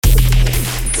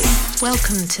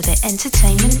Welcome to the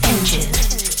Entertainment Engine.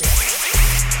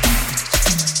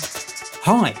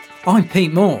 Hi, I'm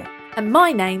Pete Moore. And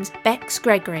my name's Bex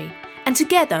Gregory. And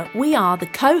together we are the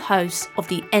co-hosts of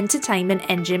the Entertainment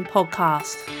Engine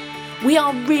podcast. We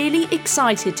are really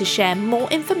excited to share more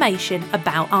information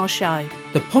about our show.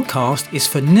 The podcast is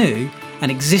for new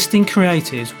and existing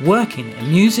creatives working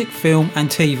in music, film and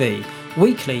TV.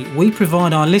 Weekly, we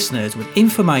provide our listeners with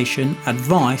information,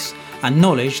 advice and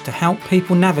knowledge to help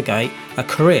people navigate a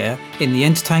career in the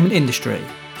entertainment industry.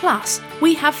 Plus,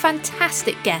 we have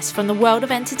fantastic guests from the world of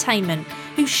entertainment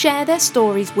who share their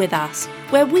stories with us,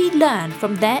 where we learn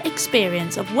from their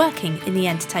experience of working in the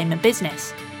entertainment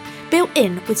business, built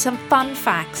in with some fun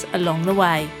facts along the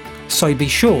way. So be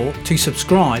sure to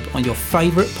subscribe on your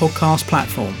favourite podcast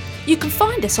platform. You can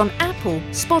find us on Apple,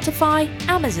 Spotify,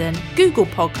 Amazon, Google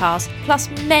Podcasts, plus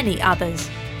many others.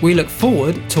 We look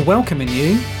forward to welcoming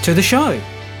you to the show.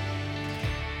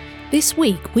 This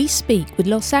week we speak with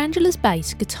Los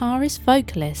Angeles-based guitarist,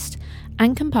 vocalist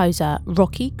and composer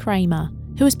Rocky Kramer,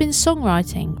 who has been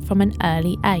songwriting from an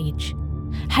early age.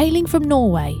 Hailing from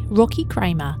Norway, Rocky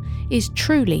Kramer is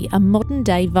truly a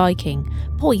modern-day Viking,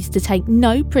 poised to take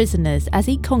no prisoners as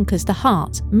he conquers the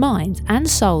hearts, minds and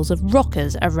souls of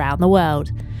rockers around the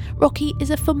world. Rocky is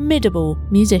a formidable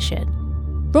musician.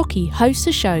 Rocky hosts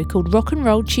a show called Rock and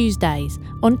Roll Tuesdays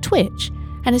on Twitch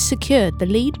and has secured the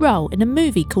lead role in a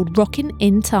movie called Rockin'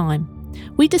 in Time.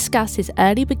 We discuss his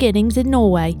early beginnings in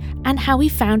Norway and how he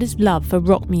found his love for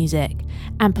rock music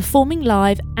and performing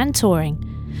live and touring.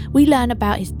 We learn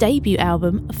about his debut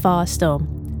album, Firestorm.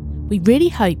 We really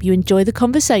hope you enjoy the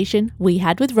conversation we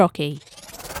had with Rocky.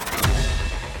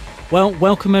 Well,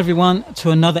 welcome everyone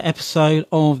to another episode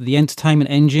of The Entertainment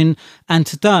Engine. And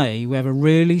today we have a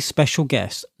really special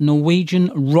guest, Norwegian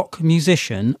rock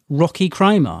musician, Rocky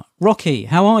Kramer. Rocky,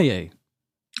 how are you?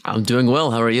 I'm doing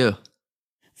well. How are you?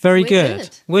 Very good.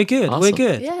 We're good. Awesome. We're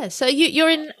good. Yeah, so you're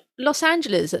in Los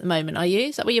Angeles at the moment, are you?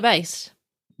 Is that where you're based?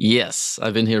 Yes,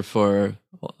 I've been here for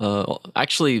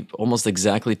actually almost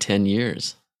exactly 10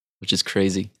 years, which is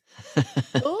crazy.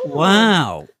 Ooh,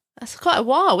 Wow. that's quite a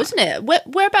while, isn't it?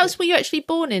 Whereabouts were you actually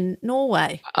born in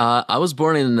Norway? I was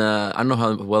born in, I don't know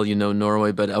how well you know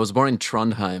Norway, but I was born in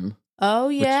Trondheim. Oh,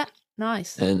 yeah.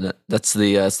 Nice. And that's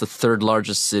it's the third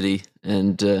largest city.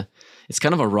 And it's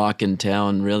kind of a rockin'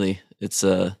 town, really. It's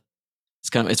where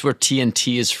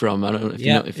TNT is from. I don't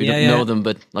know if you don't know them,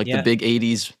 but like the big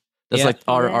 80s. That's like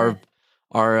our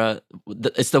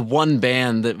it's the one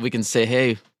band that we can say,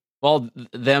 hey, well,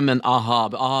 them and Aha,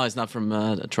 but Aha is not from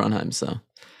Trondheim, so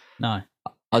No.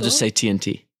 I'll just say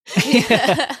TNT.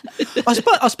 Yeah.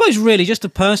 I suppose really just a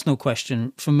personal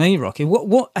question for me, Rocky.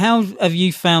 How have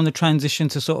you found the transition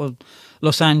to sort of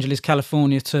Los Angeles,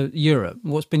 California to Europe?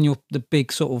 What's been the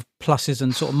big sort of pluses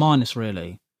and sort of minus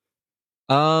really?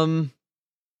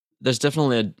 There's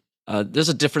definitely there's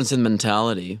a difference in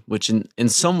mentality, which in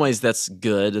some ways that's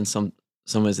good, and some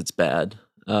ways it's bad,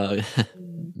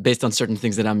 based on certain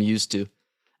things that I'm used to.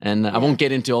 And I won't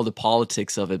get into all the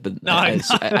politics of it, but I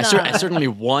certainly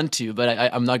want to, but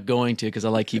I'm not going to because I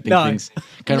like keeping things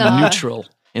kind of neutral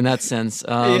in that sense.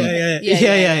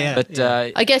 Yeah. But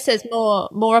I guess there's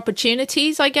more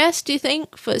opportunities, I guess, do you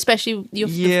think? For especially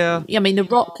I mean, the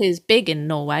rock is big in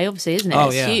Norway, obviously, isn't it? Oh,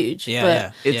 it's huge.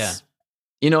 It's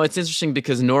it's interesting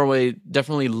because Norway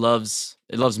definitely loves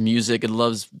music. It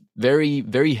loves very,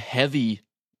 very heavy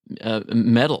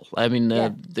metal. I mean,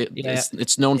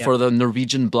 it's known for the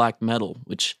Norwegian black metal,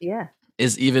 which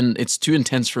is it's too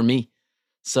intense for me.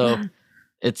 So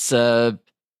it's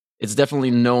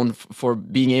definitely known for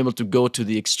being able to go to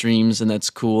the extremes, and that's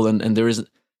cool. And there is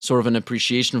sort of an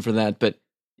appreciation for that. But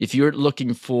if you're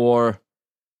looking for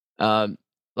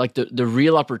like the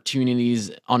real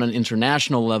opportunities on an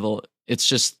international level, it's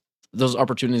just those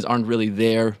opportunities aren't really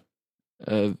there,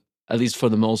 at least for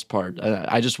the most part.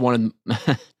 I just wanted,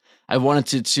 I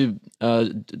wanted to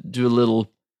do a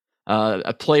little,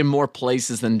 play more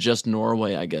places than just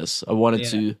Norway. I guess I wanted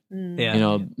to,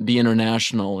 be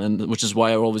international, and which is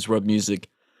why I always wrote music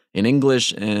in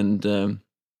English, and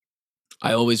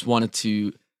I always wanted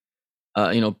to,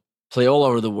 play all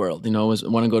over the world. I always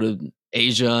want to go to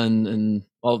Asia and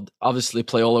well, obviously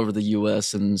play all over the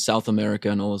U.S. and South America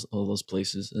and all those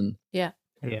places. And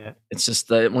it's just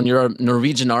that when you're a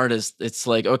Norwegian artist, it's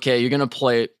like, okay, you're gonna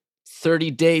play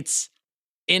 30 dates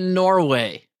in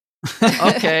Norway.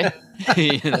 Okay,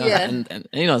 and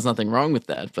there's nothing wrong with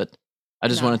that, but I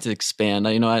just wanted to expand.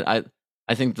 I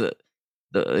think that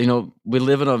we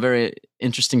live on a very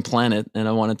interesting planet, and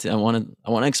I want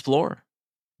to explore.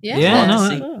 I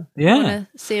want to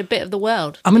see a bit of the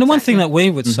world. I mean, the one thing that we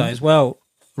would say as well,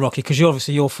 Rocky, because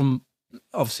you're from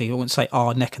obviously I wouldn't say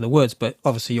our neck of the woods, but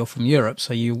obviously you're from Europe,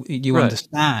 so you Right.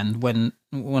 understand when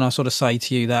I sort of say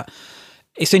to you that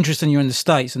it's interesting you're in the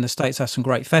States, and the States have some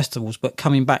great festivals, but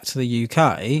coming back to the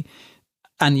UK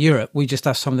and Europe, we just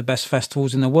have some of the best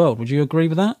festivals in the world. Would you agree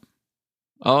with that?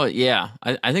 Oh yeah,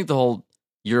 I think the whole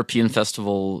European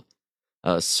festival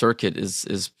circuit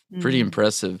is pretty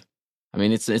impressive. I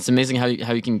mean, it's amazing how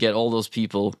you can get all those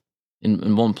people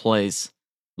in one place,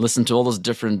 listen to all those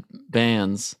different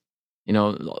bands,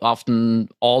 often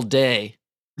all day.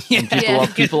 And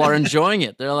people are enjoying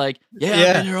it. They're like,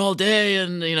 I've been here all day,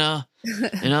 and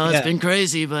it's been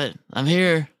crazy, but I'm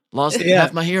here. Lost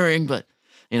half my hearing, but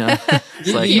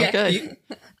it's like okay.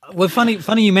 Well,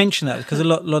 funny you mention that, because a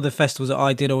lot of the festivals that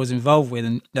I did, I was involved with,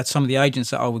 and that's some of the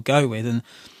agents that I would go with, and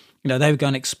they would go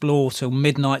and explore till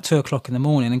midnight, 2:00 in the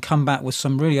morning, and come back with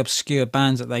some really obscure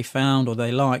bands that they found or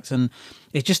they liked, and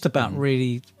it's just about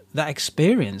really that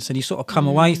experience, and you sort of come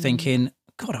away thinking,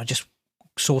 God, I just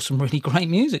saw some really great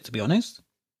music, to be honest.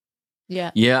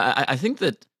 Yeah. I think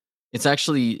that it's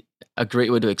actually a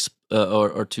great way to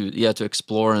to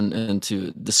explore and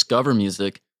to discover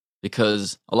music,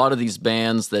 because a lot of these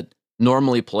bands that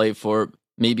normally play for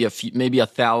maybe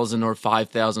 1,000 or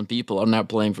 5,000 people are now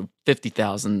playing for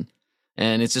 50,000,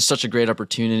 and it's just such a great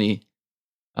opportunity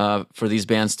for these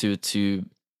bands to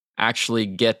actually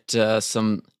get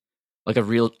some, like, a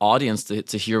real audience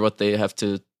to hear what they have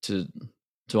to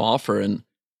offer, and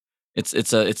it's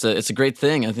a great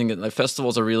thing. I think that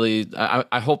festivals are really.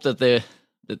 I hope that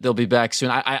they'll be back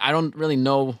soon. I don't really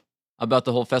know about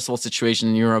the whole festival situation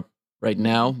in Europe right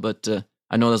now, but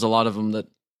I know there's a lot of them that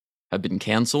have been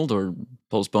cancelled or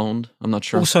postponed. I'm not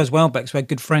sure. Also, as well, Bex, we had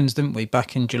good friends, didn't we,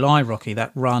 back in July, Rocky,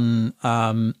 that run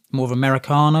more of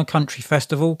Americana country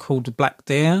festival called Black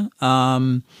Deer.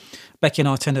 Becky and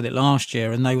I attended it last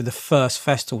year, and they were the first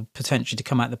festival potentially to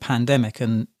come out of the pandemic,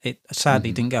 and it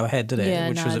sadly didn't go ahead, did it? Yeah,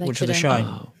 which was a shame.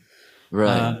 Oh,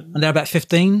 right. And they're about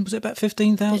 15. Was it about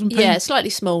 15,000 people? Yeah, slightly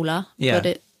smaller. Yeah.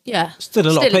 But still a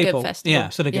lot of people. Good festival. Yeah,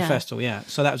 still a good festival. Yeah,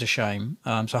 so that was a shame.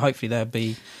 So hopefully they'll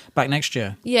be back next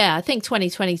year. Yeah, I think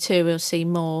 2022 we'll see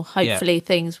more. Hopefully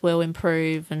things will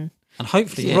improve, and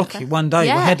hopefully Rocky one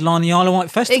day will headline the Isle of Wight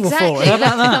Festival for it. How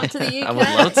about that? Up to the UK. I would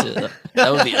love to.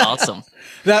 That would be awesome.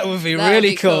 That would be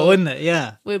really cool, wouldn't it?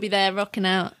 Yeah. We'll be there rocking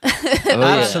out.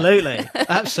 Absolutely.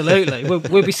 Absolutely.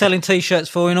 We'll be selling T-shirts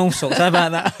for you and all sorts. How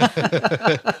about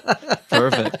that?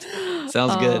 Perfect.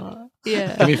 Sounds good.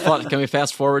 Yeah. Can we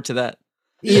fast forward to that?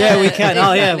 Yeah, we can.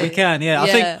 Oh, yeah, we can.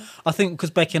 Yeah, I think because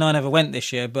Becky and I never went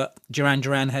this year, but Duran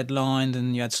Duran headlined,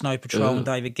 and you had Snow Patrol and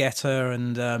David Guetta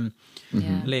and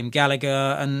Liam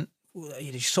Gallagher, and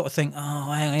you just sort of think,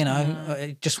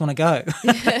 I just want to go.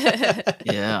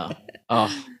 Yeah.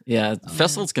 Oh, yeah.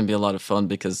 Festivals can be a lot of fun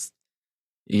because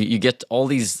you get all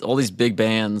these big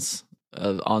bands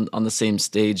on the same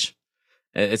stage.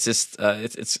 It's just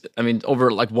it's I mean,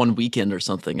 over like one weekend or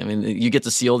something. I mean, you get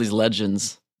to see all these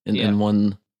legends in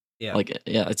one. Yeah.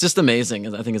 It's just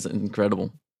amazing. I think it's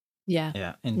incredible.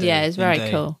 Yeah, indeed, it's very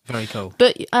cool. Very cool.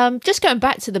 But just going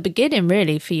back to the beginning,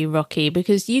 really, for you, Rocky,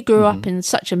 because you grew up in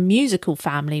such a musical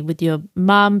family, with your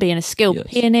mum being a skilled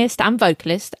pianist and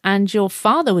vocalist, and your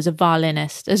father was a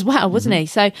violinist as well, wasn't he?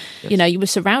 So, you were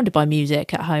surrounded by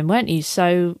music at home, weren't you?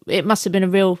 So it must have been a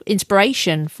real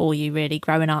inspiration for you, really,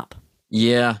 growing up.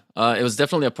 Yeah, it was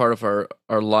definitely a part of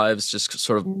our lives, just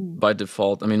sort of by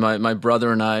default. I mean, my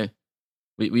brother and I,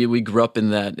 we grew up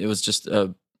in that. It was just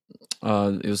it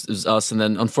was us, and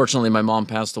then unfortunately my mom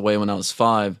passed away when I was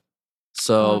 5.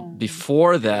 So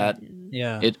before that,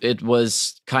 it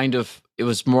was it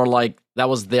was more like that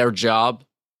was their job.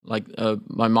 Like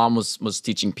my mom was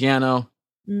teaching piano,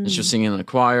 and she was singing in a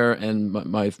choir, and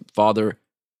my father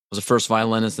was a first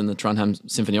violinist in the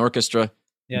Trondheim Symphony Orchestra.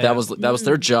 That was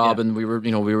their job, and we were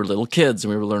little kids,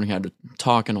 and we were learning how to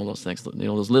talk and all those things,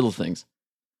 those little things.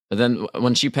 But then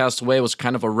when she passed away, it was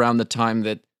kind of around the time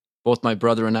that both my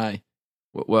brother and I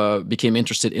became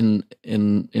interested in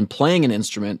playing an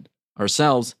instrument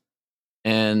ourselves,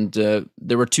 and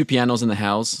there were 2 pianos in the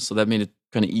house, so that made it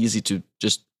kind of easy to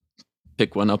just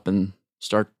pick one up and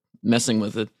start messing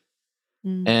with it.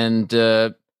 And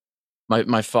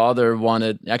my father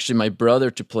wanted actually my brother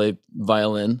to play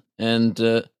violin, and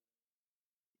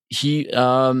he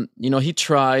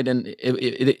tried, and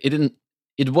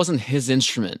it wasn't his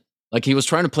instrument. Like, he was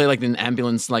trying to play like an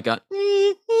ambulance, like a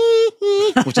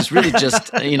which is really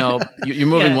just you're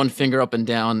moving one finger up and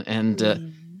down, and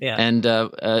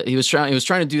he was trying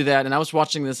to do that, and I was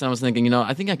watching this and I was thinking,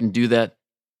 I think I can do that.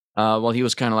 While he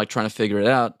was kind of like trying to figure it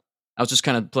out, I was just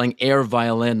kind of playing air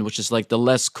violin, which is like the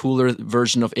less cooler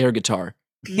version of air guitar.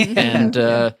 and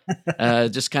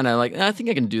just kind of like, I think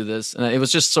I can do this. And it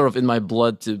was just sort of in my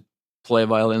blood to play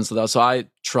violin. So I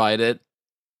tried it.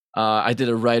 I did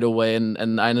it right away,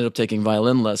 and I ended up taking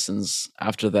violin lessons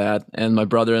after that. And my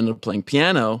brother ended up playing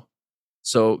piano.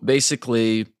 So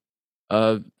basically,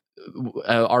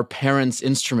 our parents'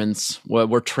 instruments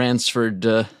were transferred,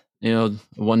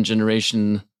 one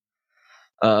generation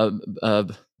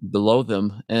below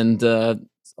them, and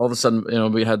all of a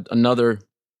sudden, we had another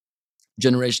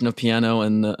generation of piano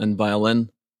and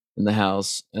violin in the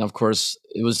house. And of course,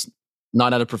 it was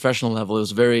not at a professional level. It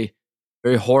was very,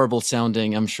 very horrible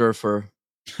sounding, I'm sure, for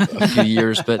a few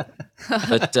years. But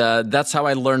that's how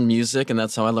I learned music, and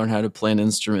that's how I learned how to play an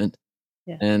instrument.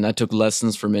 Yeah. And I took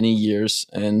lessons for many years,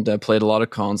 and I played a lot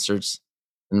of concerts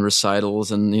and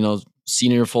recitals, and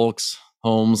senior folks'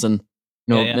 homes, and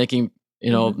making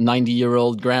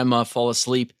 90-year-old grandma fall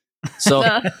asleep. So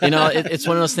it's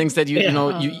one of those things that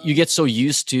you get so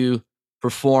used to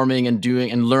performing and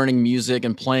doing and learning music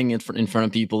and playing it in front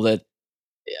of people that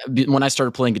when I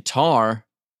started playing guitar,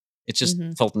 it just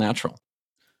felt natural.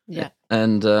 Yeah,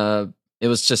 and it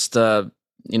was just it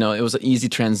was an easy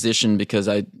transition, because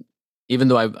even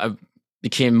though I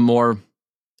became more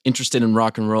interested in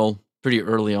rock and roll pretty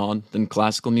early on than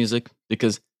classical music,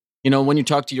 because when you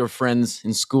talk to your friends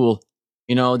in school,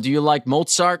 do you like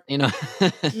Mozart?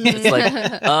 It's like,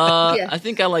 I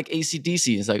think I like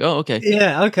AC/DC. It's like, oh, okay.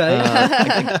 Yeah, okay.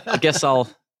 I guess I'll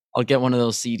get one of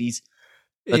those CDs.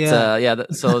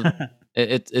 But so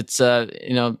it's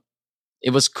it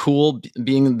was cool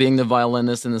being the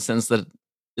violinist, in the sense that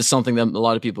it's something that a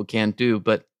lot of people can't do.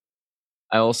 But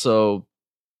I also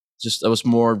I was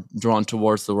more drawn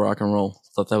towards the rock and roll.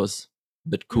 Thought that was a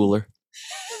bit cooler.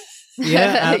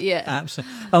 Yeah,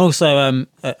 absolutely. And also,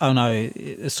 oh no,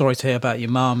 sorry to hear about your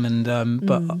mum, and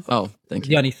but thank you.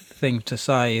 The only thing to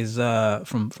say is,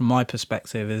 from my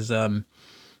perspective, is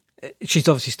she's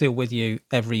obviously still with you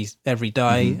every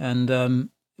day, and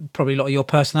probably a lot of your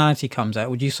personality comes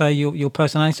out. Would you say your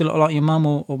personality a lot like your mum,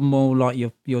 or more like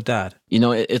your dad?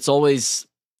 It's always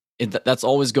that's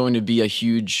always going to be a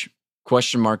huge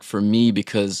question mark for me,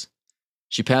 because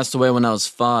she passed away when I was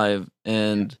 5,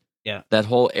 and that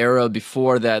whole era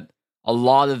before that, a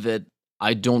lot of it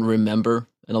I don't remember,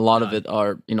 and a lot of it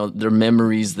are they're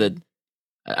memories that,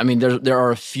 I mean, there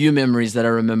are a few memories that I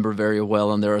remember very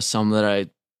well, and there are some that I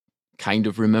kind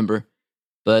of remember,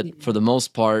 but for the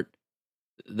most part,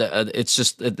 it's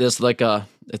just there's like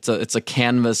it's a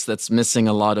canvas that's missing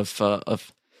a lot of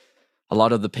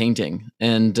the painting,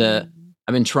 and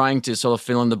I've been trying to sort of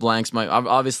fill in the blanks.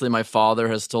 Obviously my father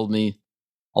has told me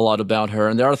a lot about her,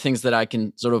 and there are things that I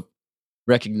can sort of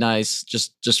recognize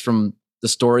just from the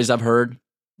stories I've heard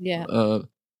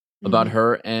about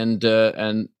her, and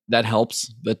that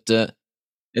helps. But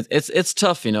it's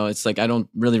tough, It's like I don't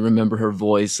really remember her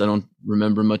voice. I don't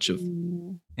remember much of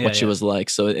what she was like.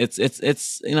 So it's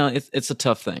a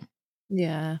tough thing.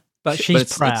 Yeah, but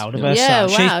she's proud of her son. Wow,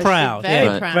 she's proud.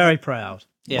 Very proud. Very proud.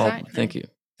 Yeah, exactly. Well, thank you.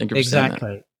 Thank you for saying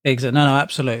that. Exactly. No,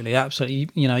 absolutely.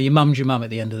 Your mum's your mum at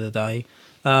the end of the day.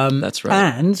 That's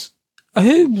right. And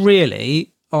who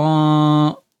really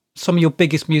are some of your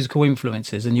biggest musical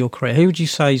influences in your career? Who would you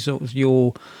say sort of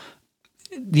the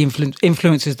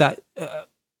influences that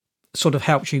sort of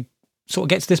helped you sort of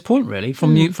get to this point, really,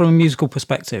 from a musical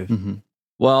perspective? Mm-hmm.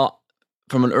 Well,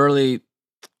 from an early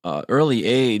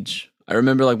age, I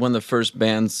remember like one of the first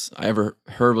bands I ever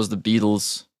heard was the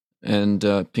Beatles and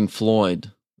Pink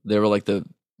Floyd. They were like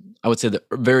I would say the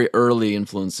very early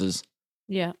influences.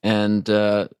 Yeah. And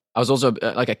I was also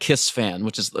like a Kiss fan,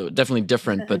 which is definitely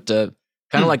different, but kind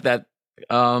of like that.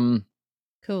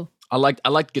 Cool. I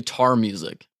liked guitar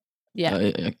music.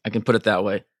 Yeah. I can put it that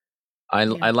way. I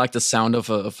like the sound of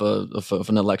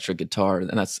an electric guitar,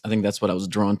 and I think that's what I was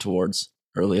drawn towards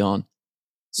early on.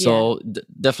 So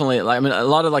definitely, I mean, a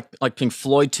lot of like Pink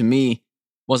Floyd to me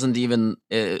wasn't even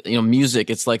music.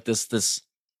 It's like this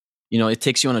it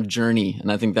takes you on a journey,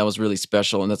 and I think that was really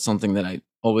special, and that's something that I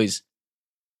always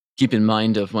keep in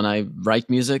mind of when I write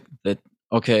music. That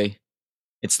okay,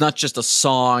 it's not just a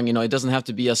song. It doesn't have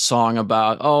to be a song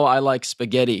about I like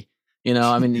spaghetti.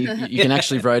 I mean, you can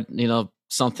actually write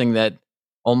something that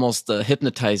almost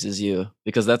hypnotizes you,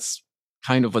 because that's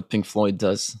kind of what Pink Floyd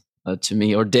does to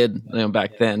me, or did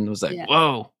back then. It was like,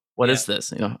 whoa, what is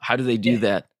this? How do they do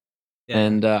that? Yeah.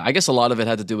 And I guess a lot of it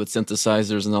had to do with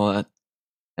synthesizers and all that,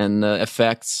 and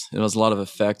effects. It was a lot of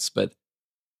effects, but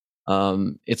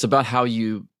it's about how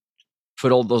you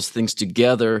put all those things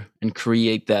together and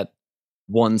create that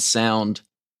one sound,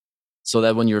 so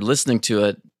that when you're listening to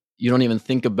it, you don't even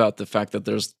think about the fact that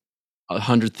there's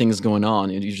 100 things going on,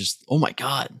 and you just, oh my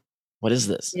God, what is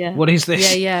this? Yeah. What is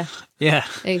this? Yeah. Yeah.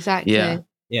 Exactly.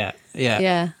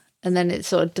 Yeah. And then it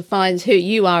sort of defines who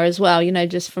you are as well,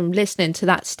 just from listening to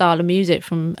that style of music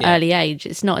from early age.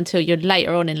 It's not until you're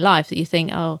later on in life that you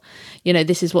think,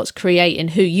 this is what's creating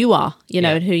who you are,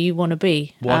 and who you want to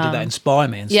be. Why did that inspire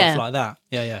me and stuff like that?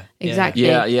 Yeah. Exactly.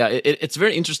 Yeah. It's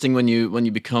very interesting when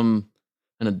you become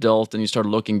an adult and you start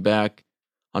looking back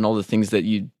on all the things that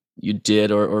you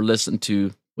did or listened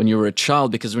to when you were a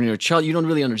child, because when you're a child, you don't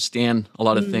really understand a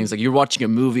lot of things. Like you're watching a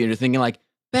movie and you're thinking like,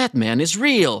 Batman is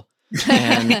real.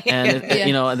 And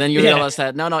and then you realize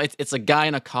that no, it's a guy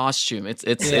in a costume.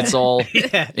 It's all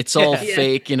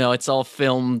fake. It's all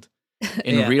filmed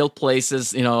in real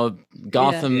places.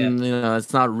 Gotham.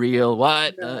 It's not real.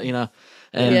 What?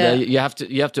 And you have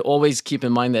to always keep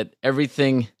in mind that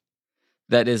everything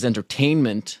that is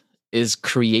entertainment is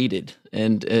created,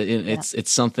 and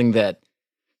it's something that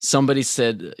somebody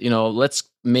said. Let's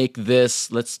make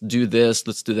this. Let's do this.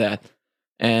 Let's do that.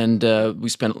 And we're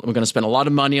going to spend a lot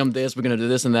of money on this. We're going to do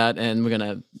this and that, and we're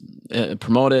going to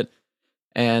promote it.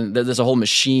 And there's a whole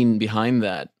machine behind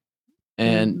that.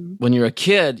 And when you're a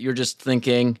kid, you're just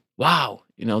thinking, "Wow,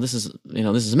 this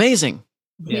is amazing."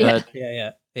 Yeah.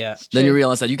 Then you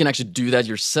realize that you can actually do that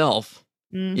yourself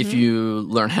if you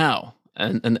learn how.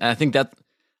 And I think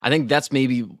that's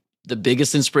maybe the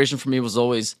biggest inspiration for me was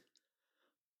always,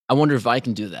 I wonder if I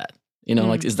can do that.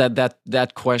 Like is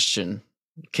that question.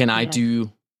 Can I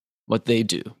do what they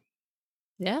do?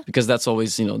 Yeah. Because that's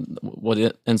always, what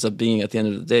it ends up being at the end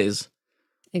of the day is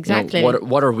exactly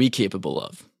what are we capable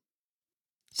of?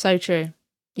 So true.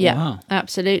 Yeah,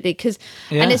 absolutely.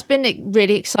 And it's been a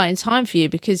really exciting time for you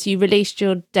because you released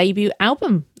your debut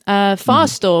album,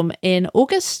 Firestorm, in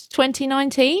August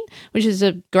 2019, which is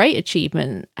a great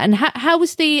achievement. And how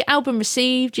was the album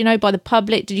received, by the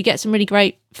public? Did you get some really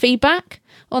great feedback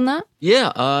on that?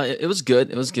 Yeah, it was good.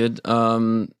 It was good.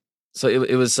 So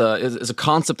it was a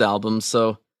concept album.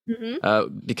 So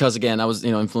because again, I was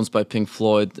influenced by Pink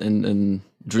Floyd and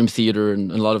Dream Theater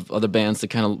and a lot of other bands that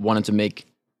kind of wanted to make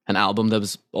an album that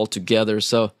was all together.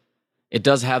 So it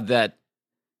does have that.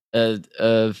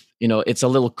 It's a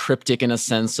little cryptic in a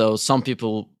sense. So some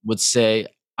people would say,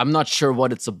 "I'm not sure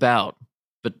what it's about,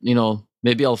 but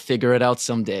maybe I'll figure it out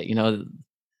someday."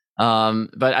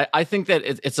 But I think that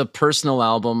it's a personal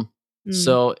album.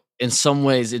 So in some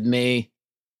ways it may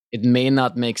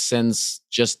not make sense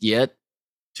just yet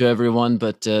to everyone,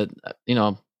 but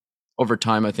over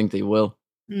time I think they will.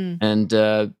 And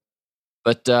it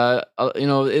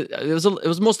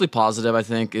was mostly positive. I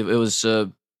think it was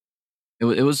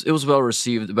well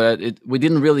received, but we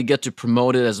didn't really get to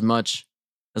promote it as much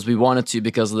as we wanted to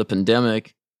because of the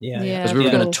pandemic. Because we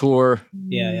were going to tour,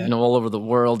 all over the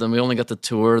world, and we only got to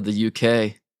tour the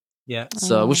UK. Yeah.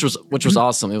 So which was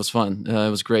awesome. It was fun. It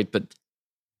was great, but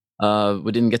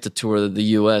we didn't get to tour the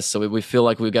US, so we feel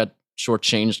like we got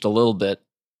shortchanged a little bit.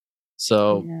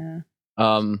 So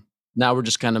now we're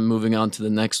just kind of moving on to the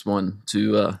next one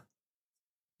to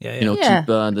keep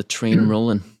the train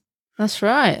rolling. That's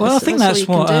right. Well, I think that's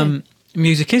what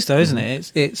music is, though, isn't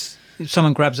it? It's if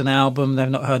someone grabs an album, they've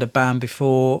not heard a band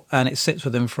before, and it sits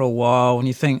with them for a while, and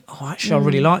you think, oh, actually, I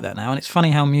really like that now. And it's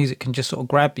funny how music can just sort of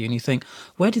grab you, and you think,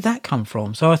 where did that come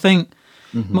from? So I think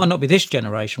it might not be this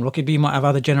generation, Rocky, but you might have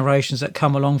other generations that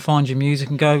come along, find your music,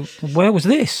 and go, where was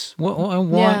this?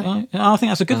 Why? I think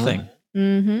that's a good thing.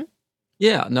 Mm-hmm.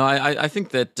 Yeah, no, I think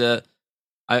that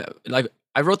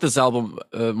I wrote this album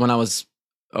when I was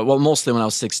mostly when I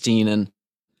was 16, and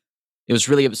it was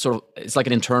really it's like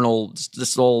an internal,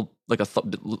 this whole like a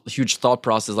huge thought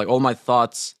process. Like all my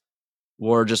thoughts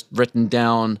were just written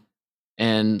down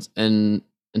and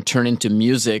turn into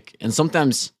music. And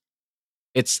sometimes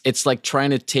it's like trying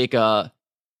to take I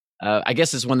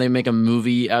guess it's when they make a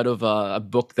movie out of a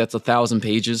book that's 1,000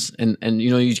 pages, and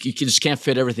you just can't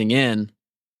fit everything in.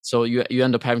 So you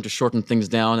end up having to shorten things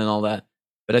down and all that.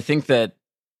 But I think that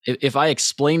if I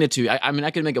explain it to you,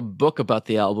 I could make a book about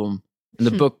the album, and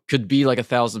the book could be like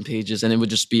 1,000 pages, and it would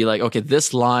just be like, okay,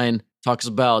 this line talks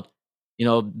about,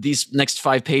 these next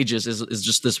 5 pages is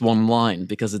just this one line,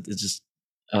 because it just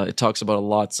it talks about a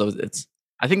lot. So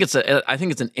I think it's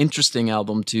an interesting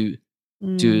album to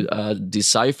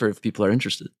decipher if people are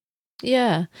interested.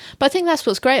 Yeah, but I think that's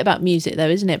what's great about music, though,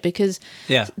 isn't it? Because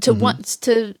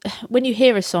when you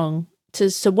hear a song,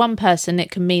 to one person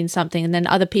it can mean something, and then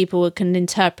other people can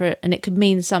interpret, and it could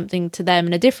mean something to them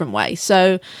in a different way.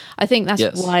 So I think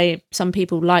that's why some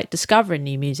people like discovering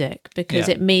new music, because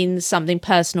it means something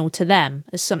personal to them.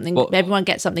 It's something everyone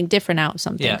gets something different out of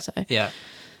something.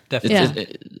 Definitely.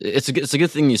 It's a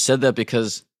good thing you said that,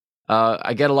 because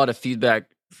I get a lot of feedback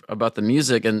about the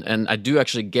music, and I do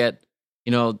actually get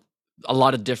a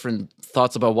lot of different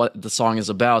thoughts about what the song is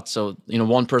about. So,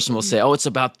 one person will say, "Oh, it's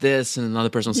about this," and another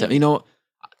person will say,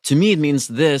 "To me, it means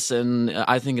this, and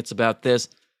I think it's about this."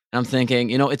 And I'm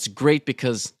thinking, it's great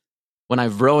because when I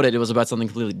wrote it, it was about something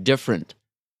completely different.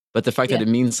 But the fact that it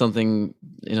means something,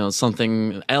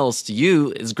 something else to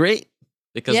you is great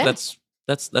because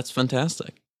that's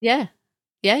fantastic. Yeah,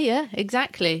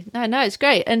 exactly. No, it's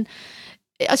great. And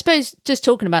I suppose just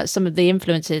talking about some of the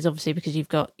influences, obviously, because you've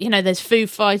got, there's Foo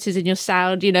Fighters in your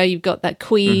sound, you've got that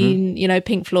Queen,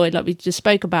 Pink Floyd, like we just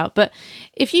spoke about. But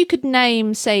if you could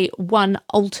name, say, one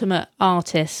ultimate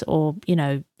artist or,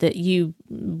 that you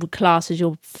would class as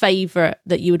your favourite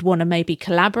that you would want to maybe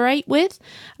collaborate with,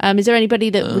 is there anybody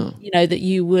that, would, that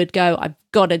you would go, I've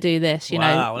got to do this,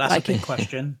 Wow, that's a big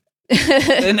question.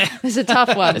 It's a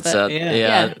tough one.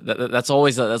 That's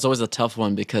always a tough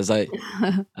one because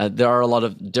there are a lot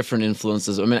of different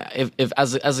influences. I mean, if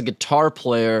as a guitar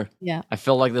player, I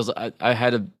felt like I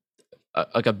had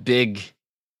a big.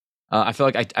 I feel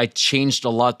like I changed a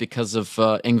lot because of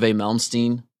Yngwie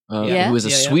Malmsteen, who is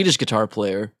a Swedish guitar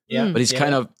player. But he's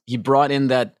he brought in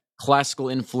that classical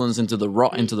influence into the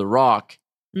rock,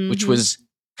 which was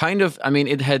kind of. I mean,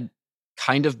 it had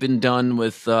kind of been done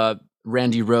with.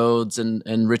 Randy Rhoads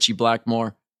and Ritchie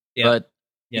Blackmore, but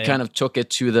he kind of took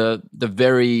it to the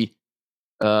very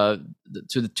to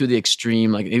the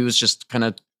extreme. Like he was just kind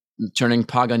of turning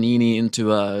Paganini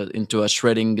into a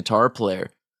shredding guitar player,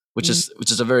 which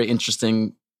is a very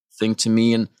interesting thing to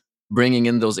me, and bringing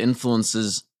in those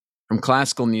influences from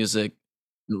classical music,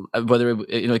 whether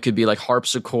it could be like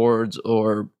harpsichords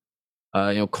or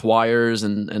choirs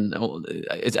and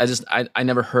I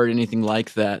never heard anything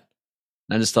like that.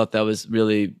 I just thought that was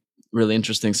really, really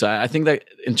interesting. So I think that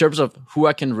in terms of who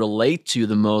I can relate to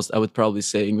the most, I would probably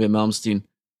say Yngwie Malmsteen.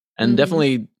 And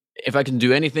definitely, if I can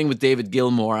do anything with David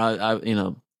Gilmour, I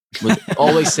would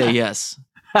always say yes.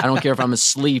 I don't care if I'm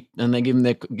asleep and they give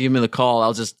me the call.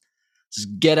 I'll just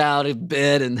get out of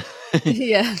bed and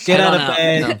get out of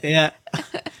bed.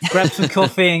 Grab some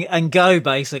coffee and go.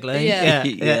 Basically,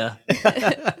 yeah.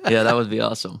 That would be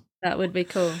awesome. That would be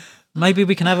cool. Maybe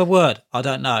we can have a word. I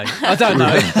don't know.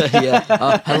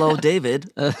 Hello,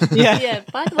 David. By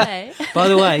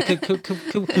the way. Cool.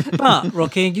 But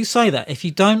Rocky, you say that if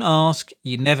you don't ask,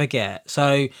 you never get.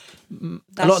 So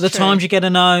a lot of the times you get a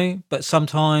no, but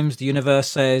sometimes the universe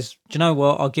says, "Do you know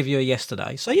what? I'll give you a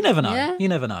yesterday." So you never know. Yeah. You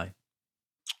never know.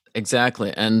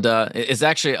 Exactly, and it's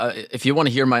actually if you want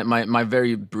to hear my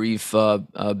very brief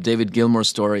David Gilmour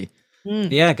story.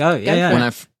 Yeah, go.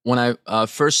 When I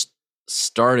first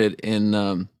started in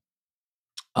LA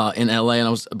and I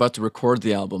was about to record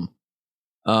the album,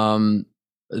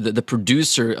 the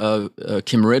producer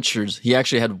Kim Richards, he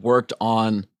actually had worked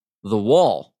on The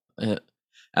Wall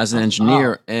as an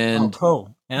engineer, and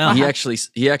cool. he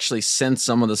actually sent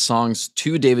some of the songs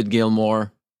to David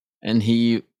Gilmour, and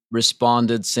he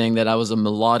responded saying that I was a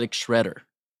melodic shredder.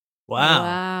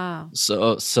 Wow.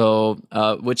 So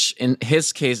which in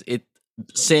his case,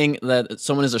 saying that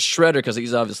someone is a shredder, because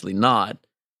he's obviously not,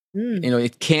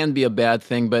 it can be a bad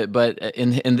thing, but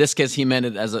in this case he meant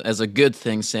it as a good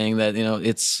thing, saying that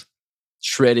it's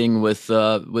shredding with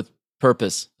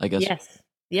purpose, I guess.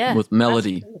 With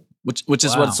melody, which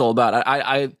is what it's all about.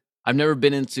 I've never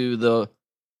been into the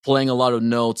playing a lot of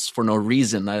notes for no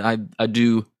reason. I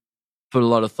do put a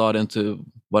lot of thought into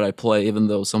what I play, even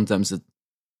though sometimes it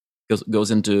goes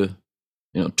into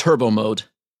turbo mode.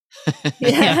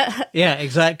 Yeah,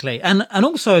 exactly. And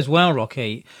also as well,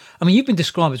 Rocky, I mean, you've been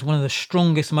described as one of the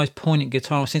strongest, most pointent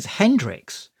guitarists since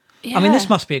Hendrix. I mean, this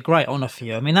must be a great honor for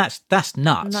you. I mean, that's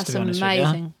nuts. That's to be honest amazing.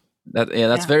 With you.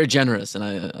 That's very generous, and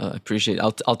I appreciate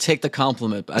it. I'll take the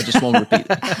compliment, but I just won't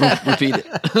repeat it.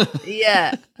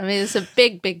 Yeah, I mean, it's a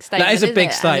big statement. That is a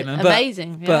big statement.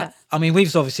 Amazing. But I mean,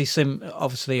 we've obviously seen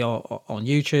on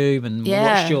YouTube and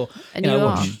watched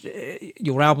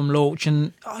your album launch,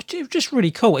 and it's just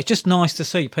really cool. It's just nice to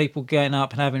see people getting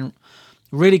up and having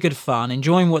really good fun,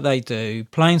 enjoying what they do,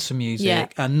 playing some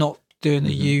music, and not doing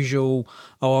the usual,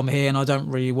 I'm here and I don't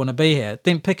really want to be here.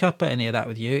 Didn't pick up at any of that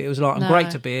with you. It was like, I'm great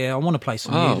to be here. I want to play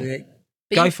some music.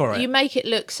 But Go for it. You make it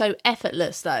look so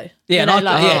effortless, though. Yeah,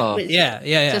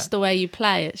 Just the way you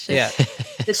play. It's just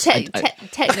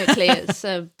technically, it's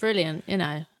brilliant.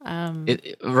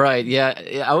 Right? Yeah.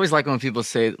 I always like when people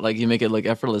say like you make it look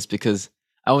effortless, because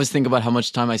I always think about how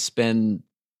much time I spend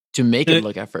to make it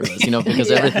look effortless.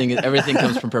 Because everything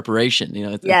comes from preparation.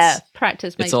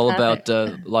 Practice makes it's all perfect. about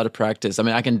a lot of practice. I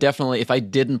mean, I can definitely, if I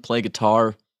didn't play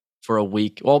guitar for a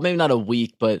week, well, maybe not a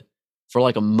week, but for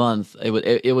like a month, it would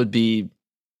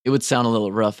sound a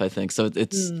little rough, I think. So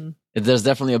there's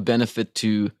definitely a benefit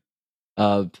to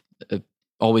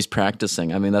always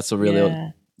practicing. I mean, that's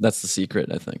that's the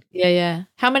secret, I think. Yeah.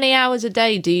 How many hours a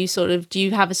day do you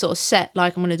have a sort of set,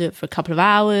 like I'm going to do it for a couple of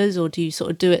hours, or do you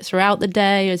sort of do it throughout the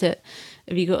day? Or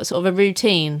have you got sort of a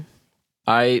routine?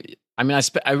 I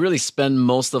really spend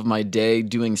most of my day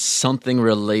doing something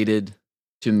related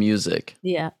to music.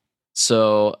 Yeah.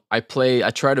 So I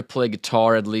try to play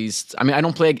guitar at least. I mean, I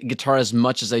don't play guitar as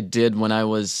much as I did when I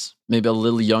was maybe a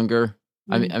little younger.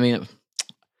 I mean,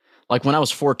 like when I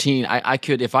was 14, I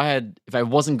could, if I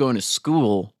wasn't going to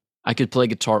school, I could play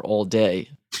guitar all day.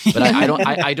 But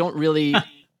I don't really,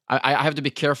 I have to be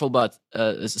careful about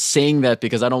saying that,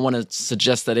 because I don't want to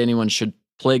suggest that anyone should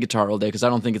play guitar all day, because I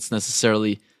don't think it's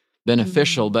necessarily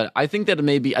beneficial. But I think that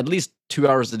maybe at least 2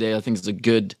 hours a day, I think is a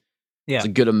good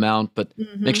amount. But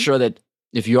make sure that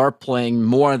if you are playing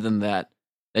more than that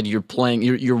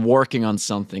you're working on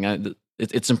something.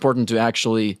 It's important to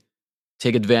actually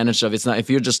take advantage of. It's not, if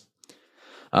you're just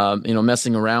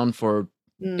messing around for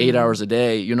 8 hours a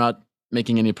day, you're not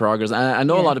making any progress. I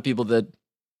know a lot of people that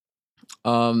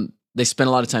they spend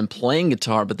a lot of time playing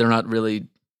guitar, but they're not really,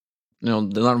 they're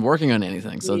not working on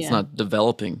anything, so it's not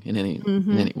developing in any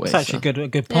way. That's actually a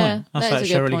good point. Yeah, that's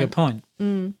actually a really good point.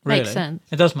 Really. Makes sense.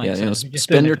 It does make sense.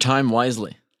 Spend your time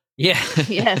wisely. Yeah.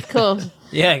 Yeah, of course.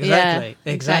 Yeah,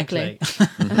 exactly.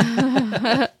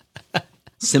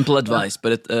 Simple advice,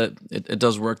 but it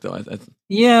does work though.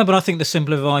 Yeah, but I think the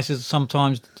simple advice is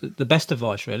sometimes the best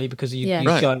advice, really, because you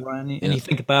go around and you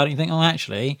think about it and you think, oh,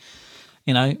 actually,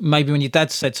 maybe when your dad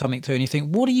said something to you and you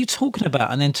think, what are you talking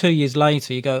about? And then 2 years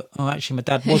later you go, oh, actually, my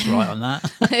dad was right on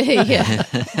that.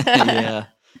 Yeah,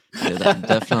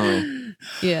 definitely.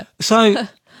 Yeah. So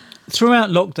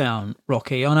throughout lockdown,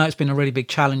 Rocky, I know it's been a really big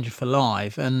challenge for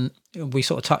live, and we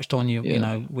sort of touched on you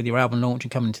with your album launch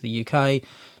and coming to the UK.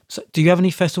 So do you have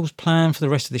any festivals planned for the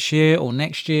rest of this year or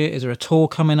next year? Is there a tour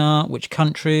coming up? Which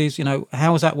countries?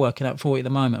 How is that working out for you at the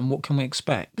moment, and what can we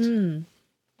expect?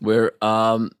 We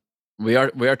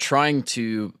are trying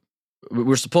to.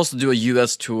 We're supposed to do a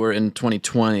US tour in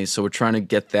 2020, so we're trying to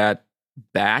get that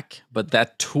back. But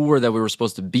that tour that we were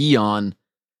supposed to be on,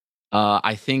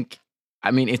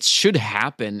 it should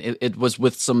happen. It was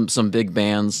with some big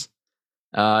bands.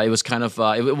 It was kind of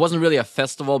it wasn't really a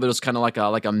festival, but it was kind of like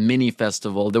a mini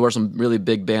festival. There were some really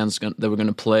big bands that were going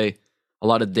to play a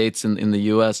lot of dates in the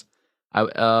US.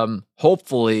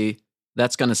 Hopefully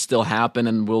that's going to still happen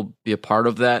and we'll be a part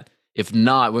of that. If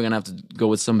not, we're going to have to go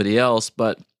with somebody else.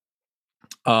 But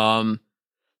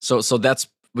so that's,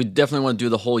 we definitely want to do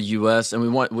the whole US, and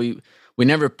we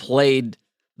never played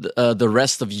the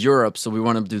rest of Europe, so we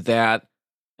want to do that.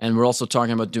 And we're also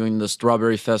talking about doing the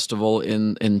Strawberry Festival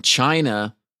in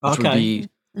China, which would be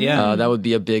that would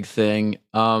be a big thing.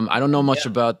 I don't know much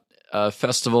about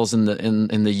festivals in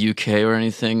the UK or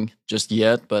anything just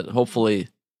yet, but hopefully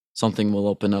something will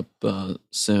open up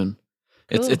soon.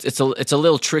 Cool. It's a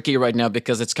little tricky right now,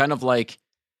 because it's kind of like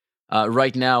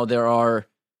right now there are,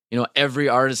 every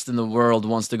artist in the world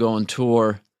wants to go on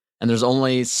tour, and there's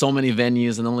only so many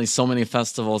venues and only so many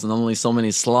festivals and only so many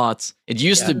slots. It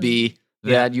used to be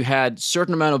that you had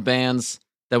certain amount of bands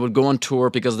that would go on tour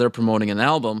because they're promoting an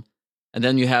album, and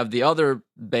then you have the other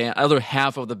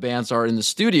half of the bands are in the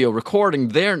studio recording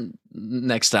their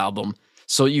next album.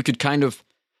 So you could kind of,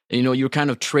 you're kind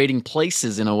of trading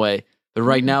places in a way. But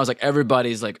right now it's like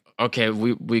everybody's like, okay,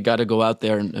 we got to go out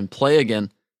there and play again.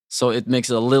 So it makes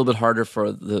it a little bit harder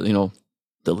for the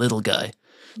little guy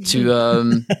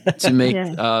to make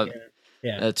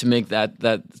to make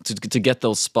that to get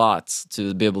those spots,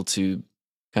 to be able to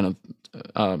kind of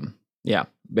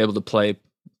be able to play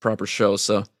proper shows.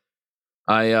 So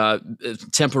I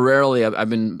temporarily I've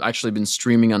been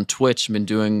streaming on Twitch. I've been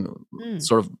doing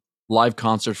sort of live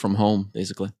concert from home,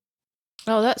 basically.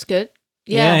 Oh, that's good.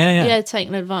 Yeah,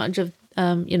 taking advantage of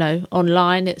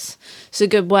online. It's a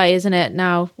good way, isn't it?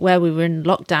 Now, where we were in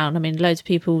lockdown, I mean, loads of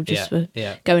people just were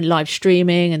going live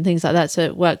streaming and things like that, so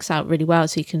it works out really well,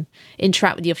 so you can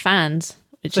interact with your fans,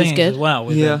 which is good as well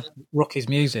with Rocky's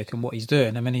music and what he's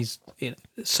doing. I mean, he's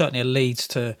certainly leads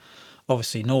to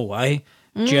obviously Norway,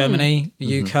 Germany,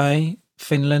 the UK,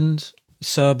 Finland,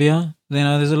 Serbia.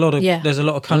 There's a lot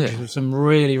of countries with some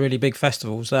really, really big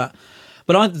festivals that.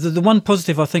 But the one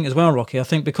positive I think as well, Rocky, I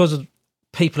think because of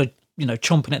people are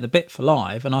chomping at the bit for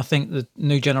live, and I think the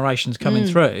new generation's coming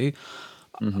through.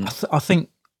 I think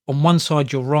on one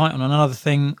side you're right, on another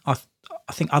thing I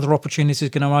think other opportunities are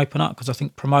going to open up, because I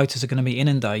think promoters are going to be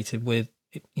inundated with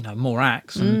more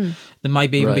acts, and there may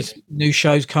be even be new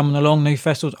shows coming along, new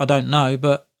festivals. I don't know,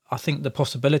 but I think the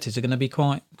possibilities are going to be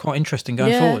quite interesting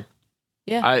going forward.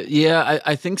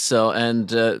 I think so. And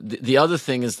the other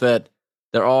thing is that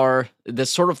there's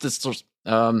sort of this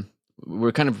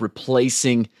we're kind of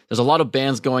replacing. There's a lot of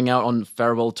bands going out on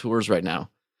farewell tours right now.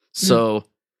 So,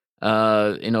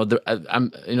 Rolling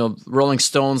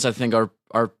Stones, I think,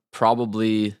 are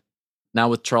probably now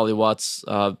with Charlie Watts,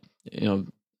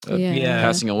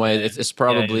 passing away. It's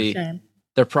probably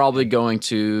they're probably going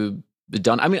to be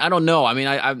done. I mean, I don't know. I mean,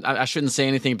 I shouldn't say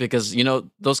anything because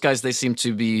those guys, they seem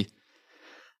to be.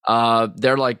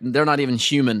 They're not even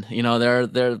human.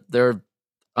 They're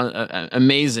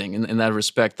amazing in that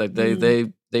respect. Like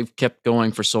they've kept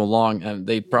going for so long, and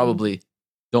they probably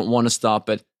don't want to stop.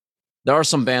 But there are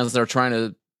some bands that are trying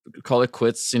to call it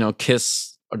quits.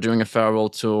 Kiss are doing a farewell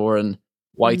tour, and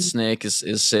Whitesnake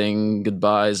is saying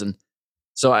goodbyes. And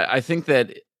so I think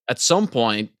that at some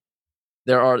point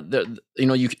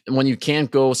when you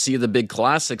can't go see the big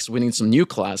classics, we need some new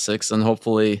classics, and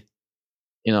hopefully,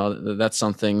 that's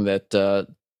something that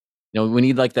we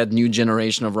need, like that new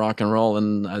generation of rock and roll.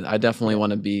 And I definitely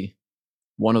want to be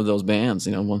one of those bands,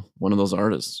 one of those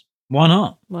artists. Why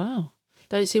not? Wow.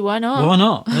 Don't see why not. Why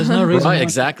not? There's no reason. Right,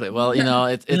 exactly. Well,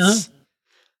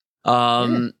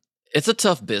 it's a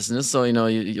tough business. So,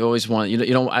 you always want,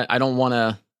 I don't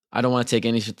want to take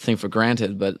anything for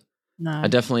granted, but no. I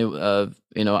definitely,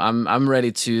 I'm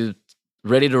ready to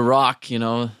rock,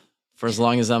 for as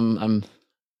long as I'm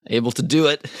able to do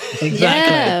it. Exactly.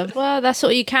 Yeah, well, that's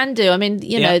what you can do. I mean,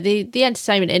 the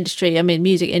entertainment industry, I mean,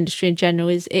 music industry in general,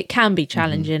 it can be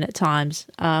challenging at times.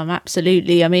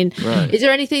 Absolutely. I mean, right. Is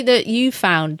there anything that you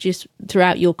found just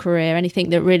throughout your career, anything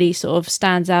that really sort of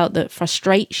stands out that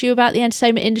frustrates you about the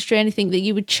entertainment industry? Anything that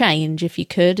you would change if you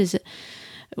could? Is it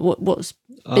what's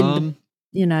been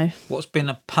what's been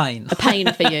a pain? A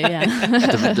pain for you, yeah.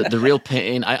 the real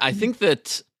pain. I think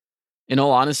that, in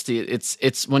all honesty,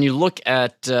 it's when you look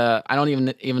at. I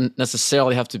don't even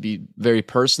necessarily have to be very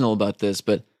personal about this,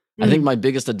 but I think my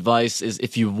biggest advice is,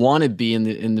 if you want to be in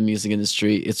the music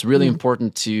industry, it's really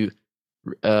important to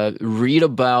read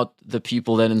about the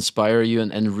people that inspire you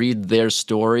and read their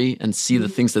story and see the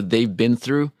things that they've been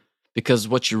through, because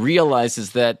what you realize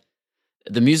is that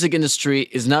the music industry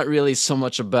is not really so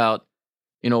much about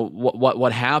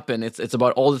what happened. It's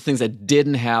about all the things that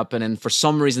didn't happen, and for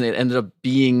some reason it ended up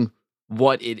being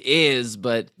what it is,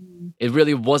 but it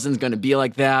really wasn't going to be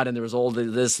like that. And there was all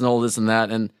this and all this and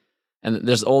that, and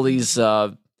there's all these.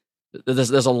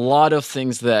 There's a lot of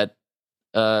things that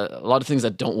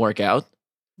don't work out.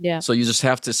 Yeah. So you just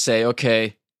have to say,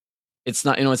 okay, it's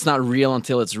not real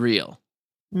until it's real.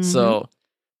 So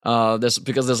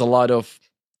there's a lot of,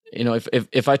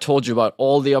 if I told you about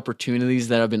all the opportunities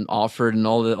that have been offered and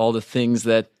all the things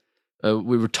that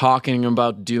we were talking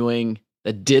about doing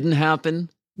that didn't happen.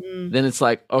 Then it's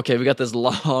like, okay, we got this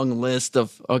long list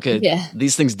of,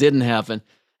 these things didn't happen.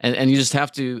 And you just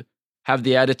have to have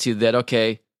the attitude that,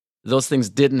 okay, those things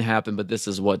didn't happen, but this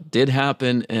is what did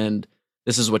happen, and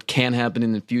this is what can happen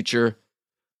in the future.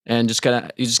 And you're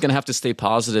just gonna have to stay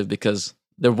positive, because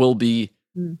there will be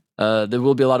a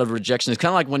lot of rejection. It's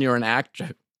kind of like when you're an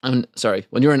actor.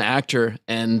 When you're an actor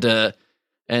and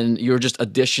you're just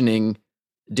auditioning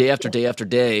day after day after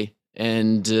day,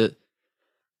 and you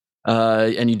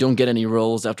don't get any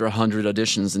roles after 100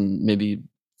 auditions and maybe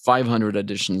 500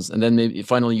 auditions, and then maybe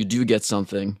finally you do get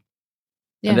something,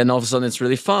 and then all of a sudden it's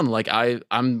really fun. Like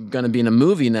I'm gonna be in a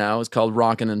movie now. It's called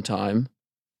Rockin' in Time.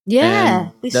 Yeah,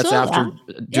 that's after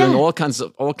doing all kinds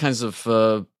of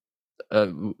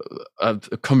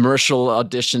commercial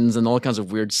auditions and all kinds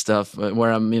of weird stuff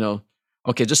where I'm,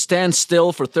 okay, just stand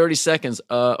still for 30 seconds.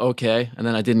 Okay, and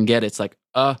then I didn't get it. It's like,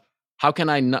 how can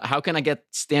I get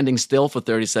standing still for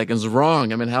 30 seconds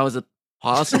wrong? I mean, how is it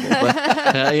possible? But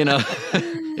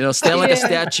stand like a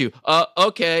statue.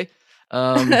 Okay.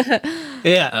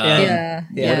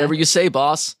 Whatever you say,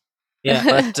 boss. Yeah.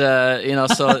 But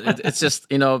so it's just,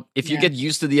 if you get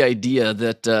used to the idea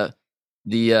that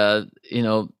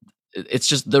it's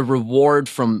just the reward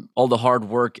from all the hard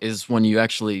work is when you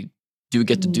actually do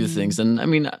get to do things. And I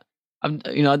mean,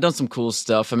 I've done some cool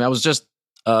stuff. I mean, I was just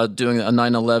doing a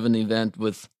 9/11 event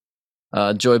with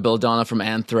Joey Belladonna from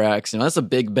Anthrax. That's a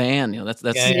big band. That's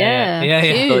huge.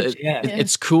 So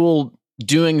it's cool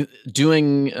doing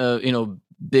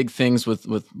big things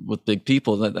with big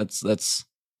people. That's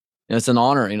it's an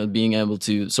honor, being able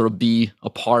to sort of be a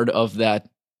part of that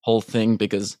whole thing,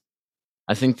 because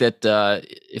I think that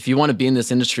if you want to be in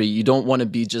this industry, you don't want to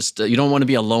be just you don't want to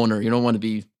be a loner. You don't want to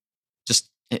be just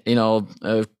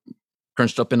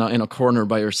crunched up in a corner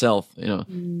by yourself.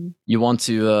 You want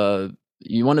to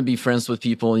be friends with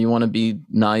people, and you want to be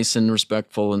nice and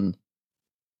respectful, and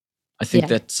I think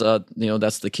that's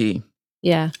the key.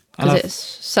 Yeah, because it's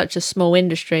such a small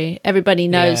industry. Everybody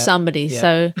knows somebody.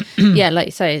 So, like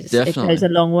you say, it goes a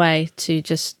long way to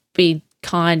just be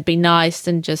kind, be nice,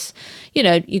 and just, you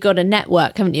know, you got to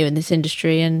network, haven't you, in this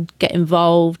industry, and get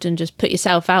involved and just put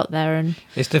yourself out there. And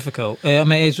it's difficult. I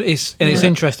mean, it's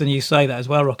interesting you say that as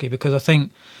well, Rocky, because I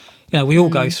think, you know, we all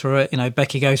go through it. You know,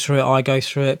 Becky goes through it, I go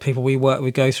through it, people we work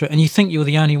with go through it, and you think you're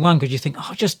the only one because you think, oh,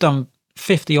 I've just done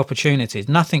 50 opportunities,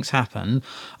 nothing's happened.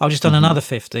 I've just done another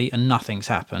 50 and nothing's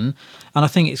happened. And I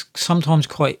think it's sometimes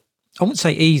quite, I wouldn't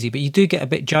say easy, but you do get a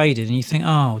bit jaded and you think,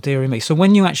 oh, dearie me. So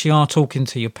when you actually are talking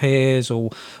to your peers or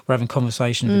we're having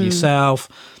conversations with yourself,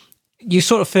 you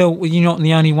sort of feel, well, you're not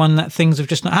the only one that things have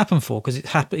just not happened for, because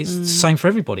it's the same for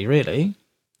everybody, really.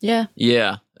 Yeah.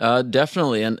 Yeah,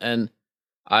 definitely. And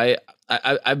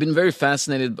I've been very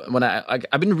fascinated when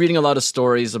I've been reading a lot of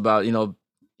stories about, you know,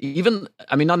 even,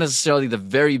 I mean, not necessarily the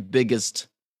very biggest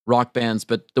rock bands,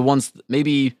 but the ones,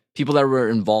 maybe people that were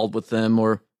involved with them,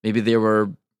 or maybe they were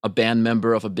a band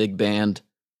member of a big band,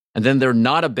 and then they're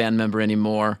not a band member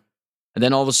anymore. And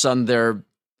then all of a sudden they're,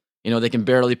 you know, they can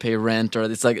barely pay rent, or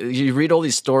it's like, you read all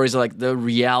these stories, like the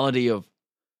reality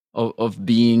of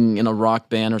being in a rock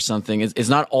band or something is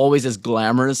not always as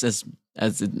glamorous as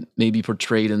it may be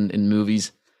portrayed in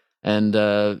movies and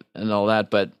all that.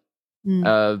 But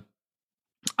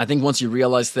I think once you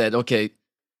realize that, okay,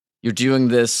 you're doing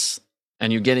this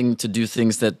and you're getting to do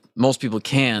things that most people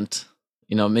can't,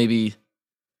 you know, maybe,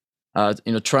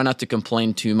 you know, try not to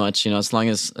complain too much, you know, as long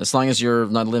as you're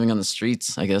not living on the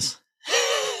streets, I guess.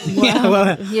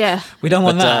 Yeah. We don't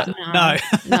want that. No.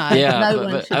 Yeah. No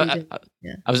one should be doing that.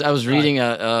 Yeah. I was reading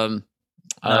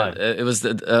it was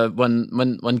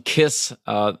when Kiss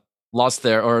lost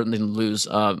their, or didn't lose,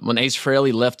 when Ace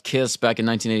Frehley left Kiss back in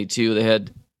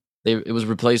 1982, it was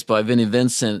replaced by Vinnie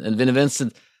Vincent, and Vinnie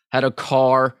Vincent had a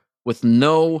car with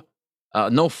no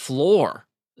floor,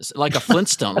 like a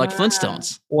Flintstone, like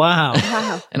Flintstones. Wow.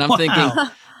 And I'm thinking,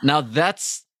 now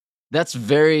that's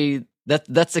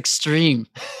extreme.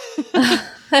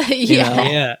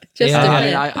 Yeah. Just I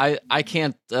mean, I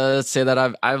can't say that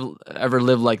I've ever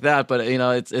lived like that, but you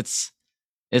know, it's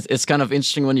kind of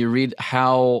interesting when you read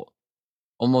how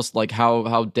almost like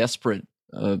how desperate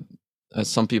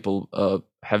some people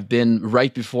have been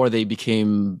right before they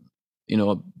became, you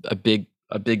know, a big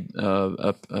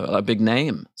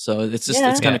name. So it's just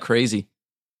it's kind of crazy.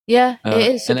 Yeah,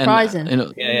 it is surprising. And,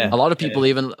 a lot of people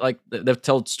even like they've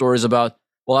told stories about,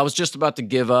 well, I was just about to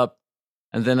give up,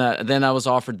 and then I was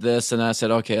offered this, and I said,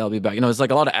 okay, I'll be back. You know, it's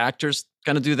like a lot of actors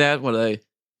kind of do that, where they,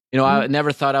 you know, I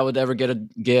never thought I would ever get a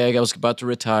gig. I was about to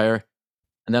retire,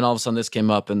 and then all of a sudden this came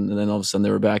up, and then all of a sudden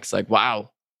they were back. It's like, wow.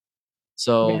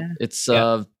 So it's,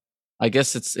 I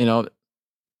guess it's, you know,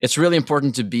 it's really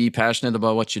important to be passionate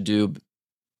about what you do,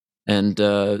 and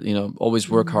you know, always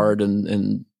work hard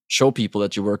and show people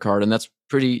that you work hard, and that's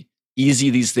pretty easy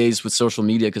these days with social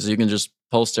media, because you can just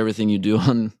post everything you do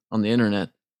on the internet,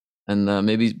 and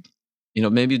maybe, you know,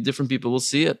 maybe different people will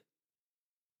see it.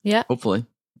 Yeah, hopefully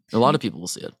a lot of people will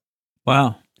see it.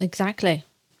 Wow. Exactly.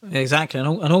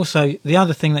 And also the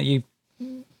other thing that you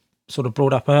sort of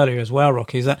brought up earlier as well,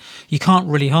 Rocky, is that you can't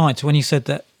really hide. So when you said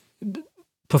that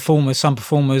some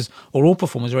performers or all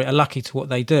performers are lucky to what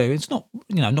they do, it's not,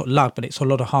 you know, not luck, but it's a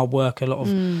lot of hard work, a lot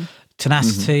of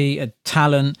tenacity,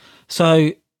 talent.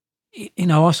 So, you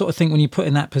know, I sort of think when you put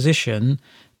in that position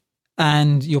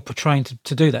and you're portraying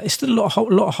to do that, it's still a lot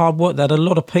of hard work that a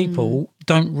lot of people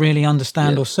don't really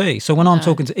understand or see. So when I'm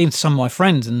talking to even some of my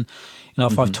friends, and, you know,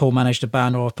 if I've tour managed a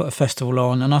band or I've put a festival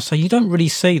on, and I say, you don't really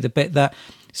see the bit that,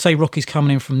 say Rocky's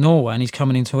coming in from Norway and he's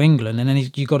coming into England, and then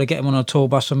you've got to get him on a tour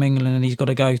bus from England, and he's got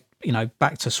to go, you know,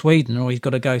 back to Sweden, or he's got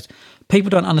to go. People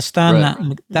don't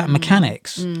understand that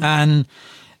mechanics, and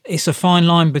it's a fine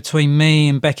line between me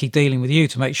and Becky dealing with you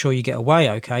to make sure you get away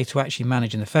okay, to actually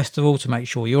managing the festival, to make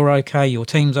sure you're okay, your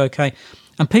team's okay.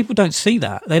 And people don't see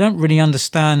that. They don't really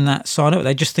understand that side of it.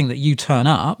 They just think that you turn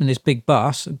up in this big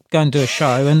bus, go and do a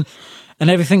show, and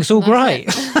everything's all great.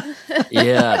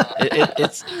 Yeah,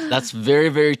 that's very,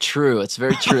 very true. It's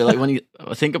very true. Like when you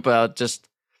think about just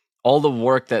all the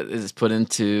work that is put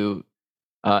into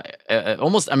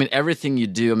almost, I mean, everything you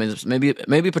do. I mean,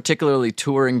 maybe particularly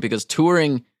touring, because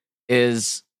touring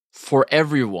is for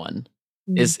everyone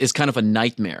is kind of a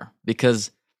nightmare,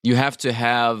 because you have to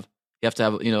have,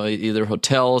 you know, either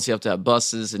hotels, you have to have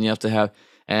buses, and you have to have,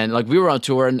 and like we were on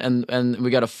tour and we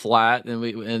got a flat, and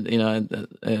you know,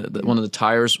 one of the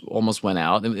tires almost went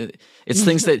out. It's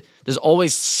things that there's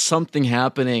always something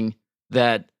happening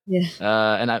that,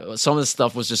 some of the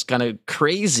stuff was just kind of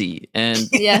crazy, and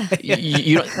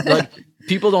you like,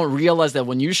 people don't realize that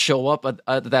when you show up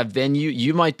at that venue,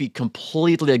 you might be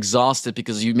completely exhausted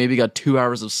because you maybe got 2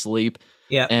 hours of sleep,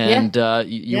 and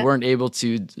you weren't able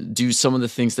to do some of the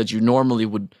things that you normally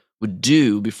would would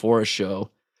do before a show.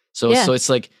 So it's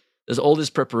like there's all this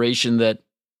preparation that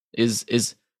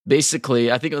is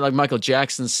basically, I think like Michael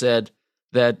Jackson said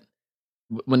that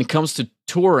when it comes to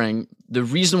touring, the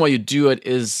reason why you do it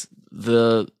is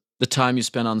the time you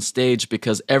spend on stage,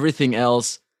 because everything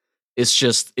else is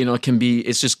just,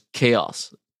 it's just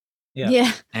chaos.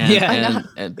 Yeah.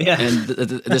 And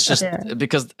it's just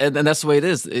because, and that's the way it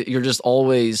is. You're just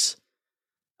always,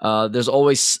 there's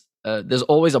always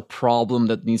a problem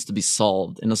that needs to be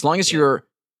solved. And as long as you're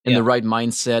in the right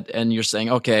mindset and you're saying,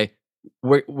 okay,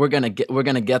 we're gonna get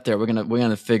there. We're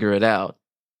gonna figure it out.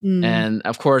 And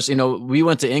of course, we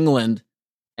went to England,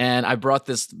 and I brought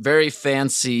this very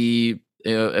fancy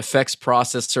effects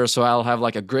processor, so I'll have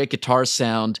like a great guitar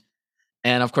sound.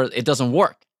 And of course, it doesn't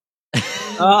work.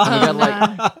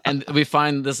 And we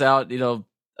find this out,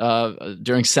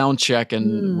 during sound check,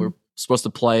 and we're supposed to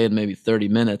play in maybe 30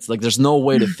 minutes. Like, there's no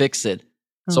way to fix it.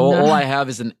 So all I have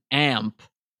is an amp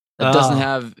that doesn't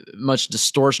have much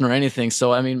distortion or anything.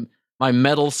 So I mean, my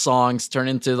metal songs turn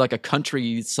into like a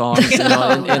country song, in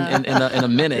a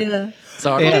minute. Yeah.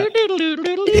 So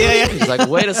it's like,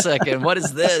 wait a second, what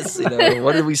is this?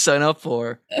 What did we sign up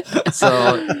for?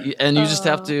 So, and you just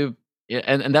have to.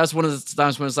 And that's one of the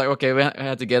times when it's like, okay, we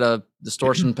had to get a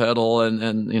distortion pedal,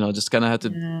 and just kind of had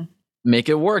to make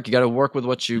it work. You got to work with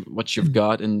what you've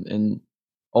got, and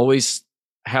always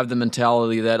have the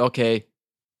mentality that, okay,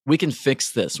 we can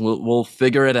fix this. We'll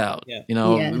figure it out. Yeah. We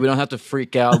don't have to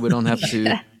freak out. We don't have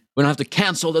to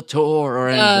cancel the tour or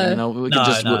anything. We're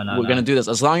going to do this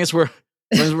as long as we're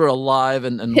alive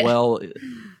and well.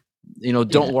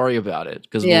 Don't worry about it,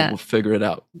 because we'll figure it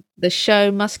out. The show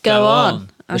must go on.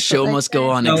 The show must go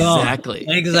on. Exactly.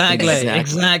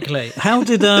 How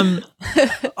did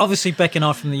obviously Beck and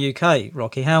I from the UK,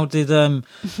 Rocky? How did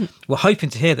we're hoping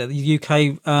to hear that the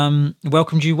UK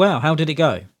welcomed you well. How did it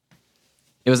go?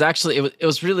 It was actually it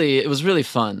was really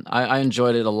fun. I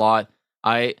enjoyed it a lot.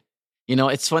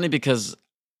 It's funny because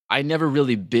I never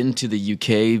really been to the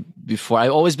UK before.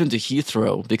 I've always been to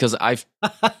Heathrow, because I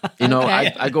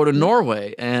go to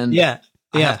Norway, and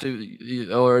I have to,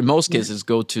 or in most cases,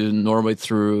 go to Norway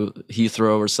through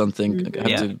Heathrow or something. I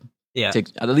have to take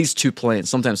at least 2 planes,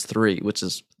 sometimes 3, which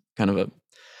is kind of a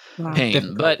pain,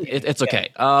 difficult. But it's okay.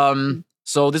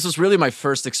 So this was really my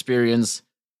first experience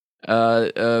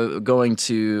going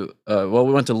to.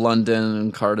 We went to London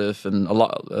and Cardiff and a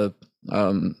lot.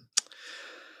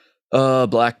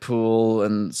 Blackpool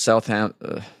and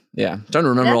Southampton. I'm trying to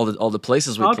remember all the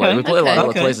places we played. We played a lot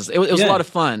of places. It was a lot of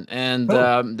fun, and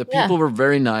the people were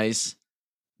very nice.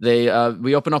 We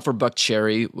opened up for Buck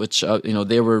Cherry, which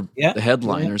they were the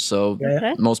headliners, so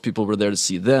most people were there to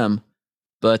see them.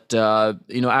 But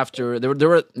after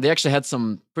they actually had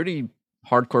some pretty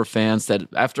hardcore fans that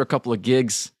after a couple of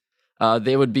gigs,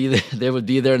 they would be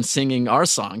there and singing our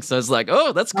songs. So it's like,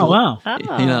 oh, that's cool. Oh,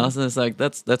 wow. So it's like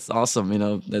that's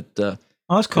awesome.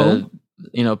 That's cool.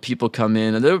 People come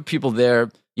in, and there were people there,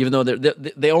 even though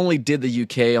they only did the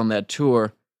UK on that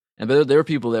tour, and there were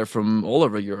people there from all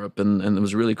over Europe, and it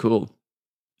was really cool.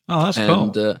 Oh, that's cool.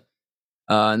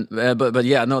 But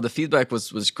yeah, no, the feedback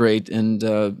was great, and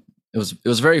it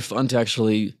was very fun to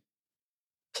actually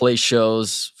play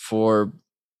shows for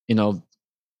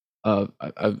a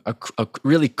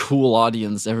really cool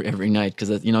audience every night,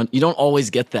 because you don't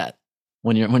always get that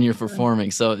when you're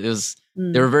performing. So it was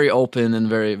they were very open and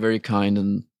very, very kind,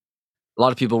 and a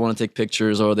lot of people want to take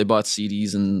pictures, or they bought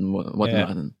CDs and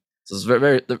whatnot. And so it's very,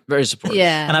 very, very supportive.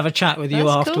 Yeah, and have a chat with you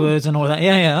afterwards and all that.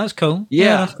 Yeah, that's cool.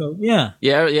 Yeah, that's cool. Yeah.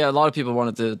 A lot of people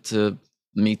wanted to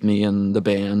meet me and the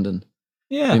band, and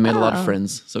we made a lot of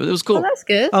friends. So it was cool. Oh, that's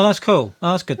good. Oh, that's cool.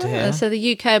 Oh, that's good to hear. So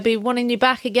the UK will be wanting you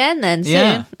back again then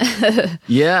soon.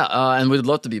 And we'd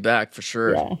love to be back for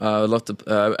sure. I'd love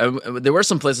to. There were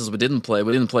some places we didn't play.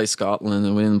 We didn't play Scotland,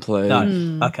 and we didn't play.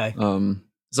 No. Okay.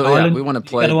 So Ireland? We want to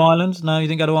play. Go to Ireland? No, you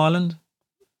didn't go to Ireland.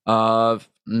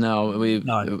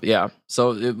 No. Yeah.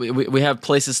 So we have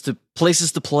places to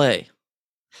play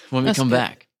when we come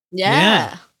back.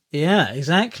 Yeah. Yeah,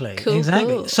 exactly. Cool,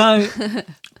 exactly. Cool. So,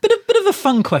 bit of a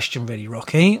fun question, really,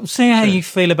 Rocky. See how you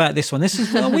feel about this one. This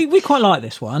is we quite like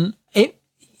this one.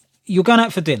 You're going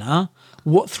out for dinner.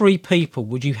 What 3 people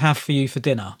would you have for you for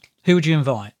dinner? Who would you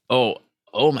invite? Oh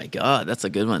my God, that's a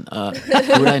good one.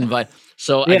 Who would I invite?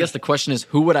 So I guess the question is,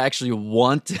 who would I actually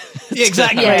want?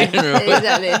 Exactly.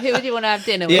 Exactly. Who would you want to have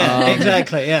dinner with? Yeah,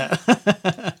 exactly. Yeah.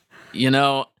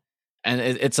 And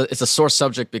it's a sore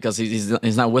subject because he's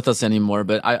not with us anymore.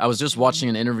 But I was just watching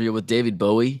an interview with David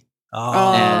Bowie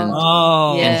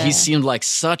And he seemed like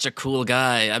such a cool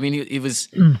guy. I mean, he was.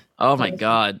 Oh my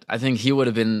God! I think he would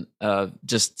have been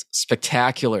just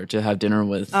spectacular to have dinner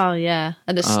with. Oh yeah,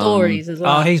 and the stories as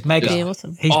well. Oh, he's mega.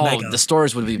 Awesome. He's mega. The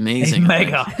stories would be amazing. He's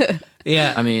mega.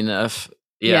 Yeah. I mean,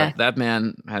 that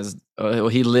man has.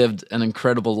 He lived an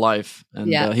incredible life,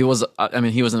 and he was. I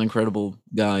mean, he was an incredible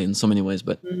guy in so many ways.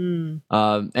 But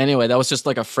anyway, that was just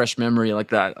like a fresh memory like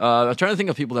that. I'm trying to think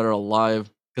of people that are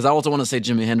alive. Because I also want to say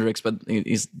Jimi Hendrix, but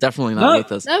he's definitely not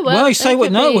with us. No, well, you say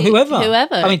what? No, whoever.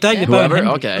 I mean, David Bowie. Whoever.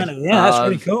 Okay. Yeah, that's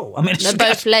really cool. I mean, they're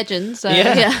both legends. So,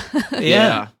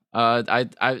 yeah.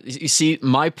 You see,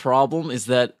 my problem is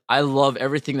that I love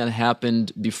everything that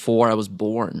happened before I was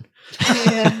born.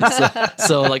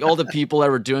 so like all the people that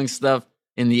were doing stuff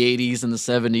in the 80s and the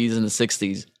 70s and the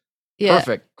 60s.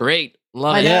 Perfect. Great.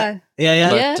 Love it.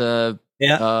 Yeah.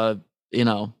 But, you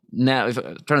know, now if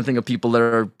I'm trying to think of people that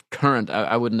are current,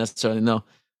 I wouldn't necessarily know.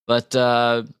 But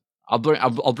I'll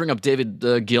bring up David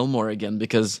Gilmour again,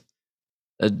 because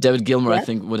David Gilmour, I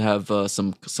think, would have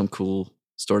some cool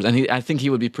stories, and I think he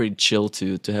would be pretty chill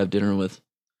to have dinner with.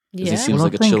 He seems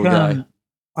like a chill guy.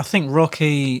 I think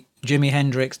Rocky, Jimi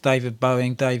Hendrix, David Bowie,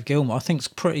 and Dave Gilmour. I think it's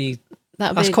pretty.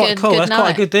 That's quite cool. That's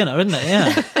quite a good dinner, isn't it?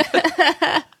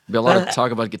 Yeah. Be a lot of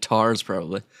talk about guitars,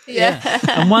 probably. Yeah.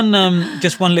 And one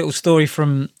little story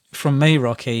from me,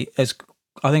 Rocky, is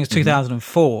I think it's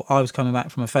 2004. I was coming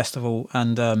back from a festival,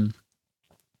 and I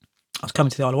was coming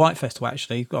to the Isle of Wight festival.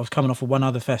 Actually, I was coming off of one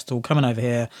other festival, coming over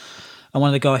here, and one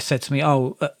of the guys said to me,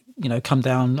 come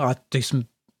down. I do some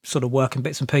sort of work and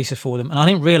bits and pieces for them, and I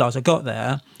didn't realise I got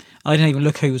there. I didn't even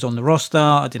look who was on the roster.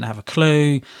 I didn't have a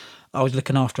clue. I was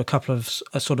looking after a couple of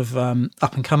sort of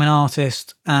up and coming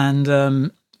artists,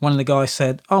 and one of the guys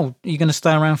said, "Oh, are you going to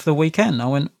stay around for the weekend?" I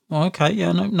went, "Oh, okay,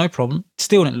 yeah, no problem."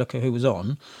 Still didn't look at who was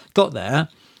on. Got there,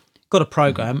 got a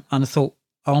program, and I thought,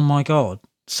 "Oh my God!"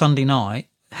 Sunday night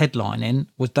headlining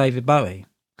was David Bowie.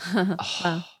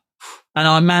 Wow. And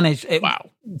I managed it. Wow.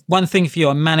 One thing for you,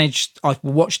 I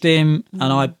watched him,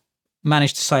 and I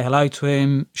managed to say hello to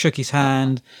him, shook his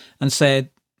hand, and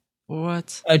said,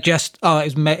 "What?"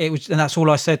 It was, and that's all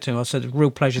I said to him. I said, "A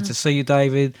real pleasure to see you,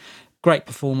 David. Great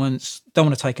performance. Don't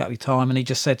want to take up your time." And he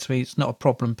just said to me, "It's not a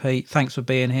problem, Pete. Thanks for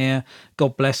being here.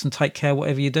 God bless, and take care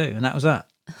whatever you do." And that was that.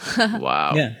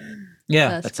 Wow.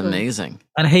 Yeah. That's cool. Amazing.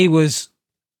 And he was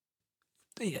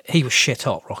shit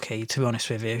hot, Rocky, to be honest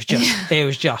with you. It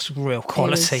was just real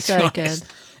quality. So to be good.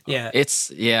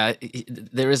 honest. Yeah.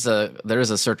 There is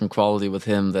a certain quality with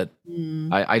him that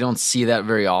I don't see that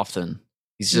very often.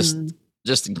 He's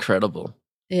just incredible.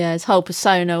 Yeah, his whole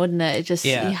persona, wouldn't it? It just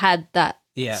he had that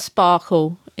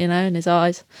sparkle, in his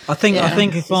eyes. I think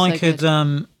if I could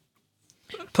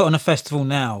put on a festival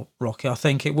now, Rocky, I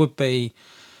think it would be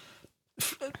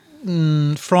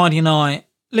Friday night.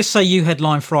 Let's say you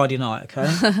headline Friday night,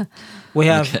 okay? We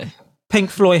have Pink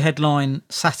Floyd headline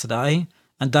Saturday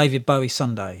and David Bowie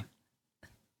Sunday.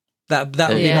 That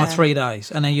would be my 3 days,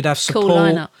 and then you'd have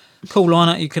support. Cool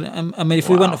lineup. You could. I mean, if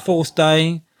we went a fourth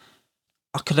day,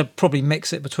 I could have probably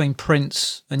mixed it between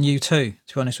Prince and U2,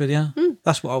 to be honest with you.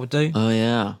 That's what I would do. Oh,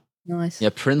 yeah. Nice. Yeah,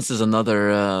 Prince is another,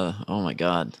 oh my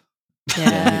God.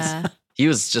 Yeah. He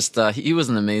was just, he was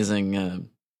an amazing,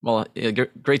 great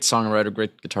songwriter,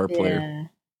 great guitar player. Yeah.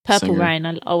 Purple Rain,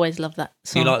 I always love that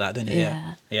song. You like that, didn't you?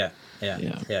 Yeah.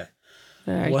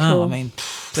 Very wow, cool. I mean,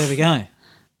 there we go.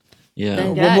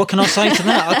 Yeah. What can I say to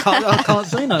that? I can't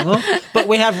say no more. But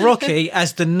we have Rocky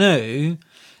as the new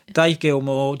Dave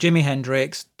Gilmour, Jimi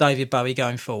Hendrix, David Bowie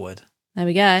going forward. There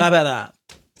we go. How about that?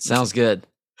 Sounds good.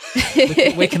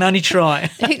 we can only try.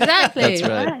 Exactly. That's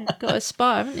right. Got to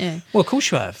aspire, haven't you? Well, of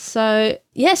course you have. So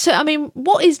I mean,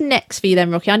 what is next for you then,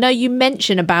 Rocky? I know you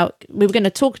mentioned we were going to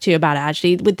talk to you about it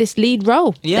actually with this lead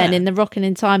role then in the Rockin'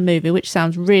 in Time movie, which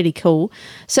sounds really cool.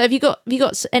 So have you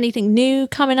got anything new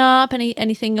coming up?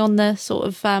 Anything on the sort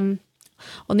of on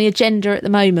the agenda at the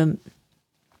moment?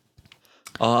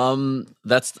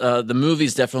 That's the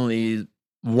movie's definitely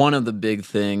one of the big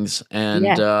things,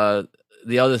 and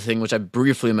the other thing, which I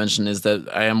briefly mentioned, is that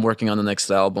I am working on the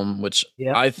next album, which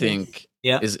I think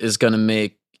is going to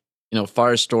make,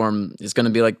 Firestorm is going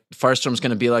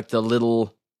to be like the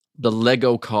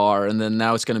Lego car, and then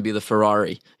now it's going to be the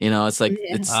Ferrari. It's like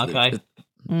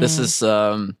this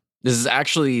is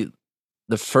actually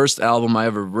the first album I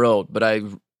ever wrote, but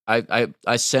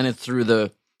I sent it through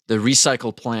the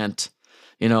recycle plant,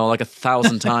 like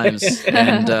 1,000 times,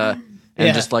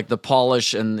 and just like the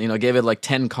polish, and gave it like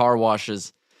 10 car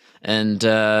washes, and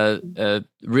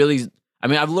really, I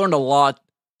mean, I've learned a lot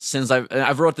since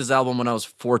I've wrote this album when I was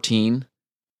 14,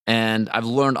 and I've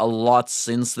learned a lot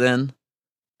since then,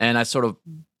 and I sort of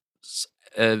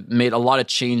made a lot of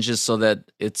changes so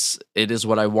that it is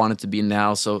what I want it to be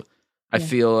now. So I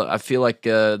feel like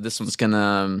this one's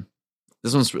gonna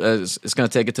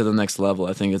take it to the next level.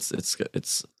 I think it's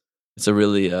a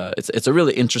really it's a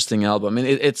really interesting album. I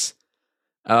mean, it's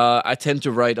I tend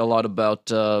to write a lot about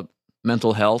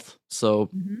mental health, so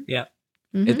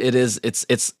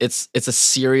it's a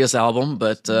serious album,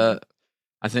 but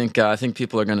I think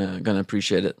people are gonna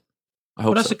appreciate it. I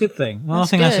hope that's so. a good thing. Well, I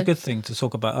think that's a good thing to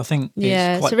talk about. I think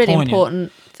it's a really poignant.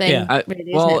 important thing. Yeah.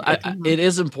 Really, it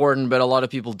is important, but a lot of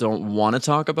people don't want to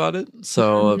talk about it.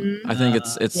 So I think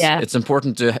it's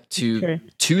important to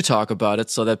talk about it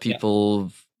so that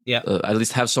people at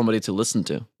least have somebody to listen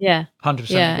to. Yeah, 100%.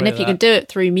 Yeah, and if you can do it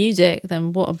through music,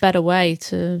 then what a better way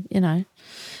to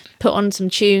put on some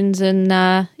tunes and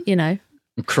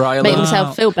cry a make little.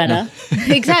 themselves feel better.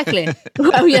 Exactly.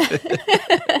 Well,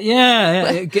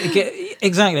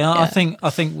 exactly. I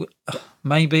think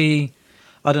maybe,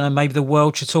 I don't know, maybe the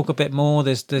world should talk a bit more.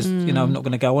 There's I'm not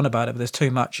going to go on about it, but there's too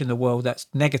much in the world that's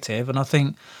negative, and I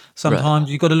think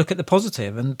sometimes you've got to look at the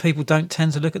positive, and people don't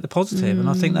tend to look at the positive, and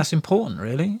I think that's important,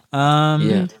 really.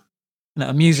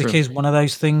 Music is one of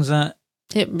those things that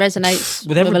it resonates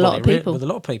with everybody, a lot of people. with a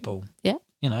lot of people. Yeah.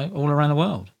 All around the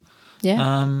world.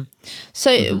 Yeah.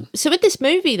 So with this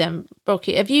movie then,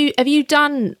 Rocky, have you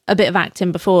done a bit of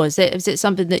acting before? Is it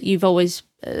something that you've always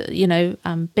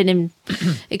been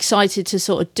excited to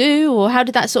sort of do, or how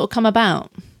did that sort of come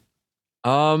about?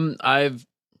 I've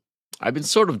been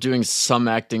sort of doing some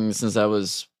acting since I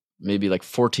was maybe like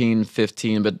 14,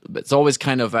 15, but it's always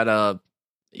kind of at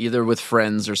either with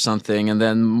friends or something. And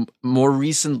then more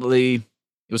recently,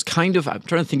 it was kind of, I'm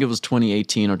trying to think, it was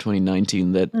 2018 or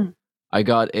 2019 that I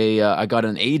got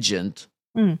an agent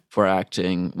for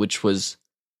acting, which was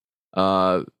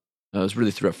it was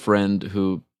really through a friend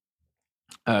who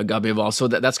got me involved. So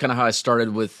that's kind of how I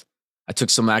started with. I took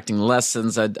some acting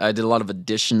lessons. I did a lot of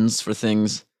auditions for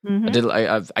things.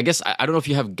 I guess I don't know if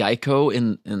you have Geico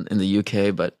in the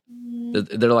UK, but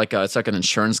they're like it's like an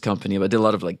insurance company. But I did a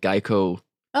lot of like Geico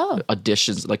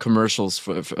auditions, like commercials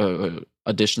for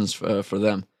auditions for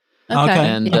them. Okay.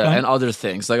 And other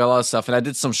things, like a lot of stuff. And I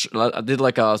did I did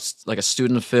like a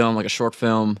student film, like a short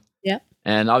film. Yeah.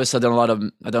 And obviously I've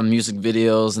done music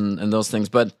videos and those things.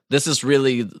 But this is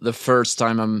really the first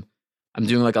time I'm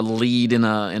doing like a lead in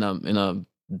a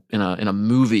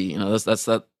movie. That's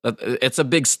it's a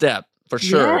big step for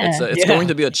sure. Yeah. It's going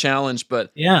to be a challenge,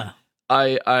 but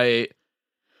I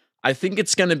think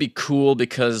it's going to be cool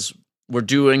because we're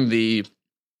doing the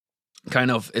kind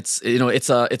of it's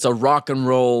a rock and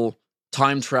roll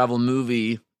time travel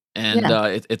movie, and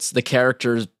it's the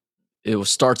characters. It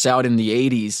starts out in the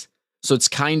 80s, so it's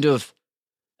kind of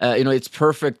it's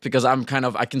perfect because I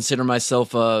consider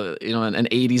myself an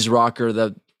 80s rocker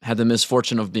that had the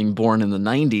misfortune of being born in the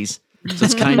 90s. So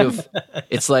it's kind of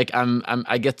it's like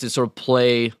I get to sort of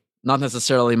play not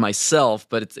necessarily myself,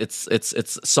 but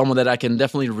it's someone that I can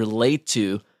definitely relate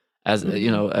to as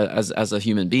as a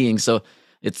human being. So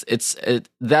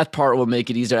that part will make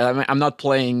it easier. I'm not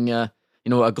playing a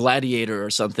gladiator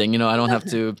or something. I don't have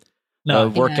to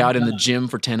work out in the gym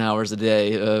for 10 hours a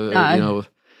day. With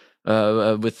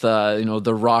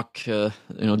The Rock,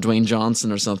 Dwayne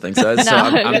Johnson or something. So,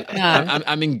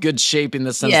 I'm in good shape in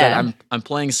the sense that I'm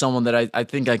playing someone that I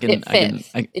think I can.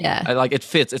 I like it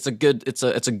fits. It's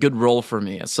a good role for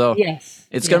me. So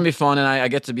it's gonna be fun, and I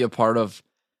get to be a part of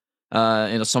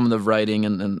some of the writing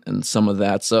and some of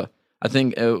that. So I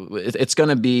think it's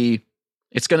gonna be.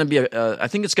 I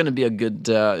think it's gonna be a good.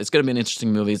 It's gonna be an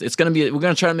interesting movie. We're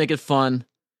gonna try to make it fun.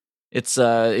 It's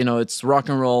it's rock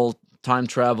and roll, time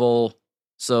travel.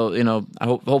 So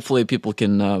hopefully people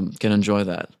can enjoy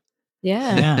that.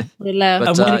 Yeah. We'll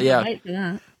wait for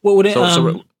that. What would it?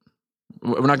 So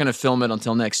we're not gonna film it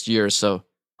until next year. So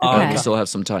we still have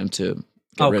some time to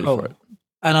get ready for it.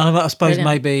 And I suppose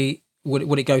maybe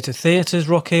would it go to theaters,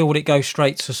 Rocky, or would it go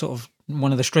straight to sort of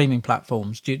one of the streaming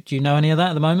platforms? Do you know any of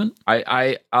that at the moment? We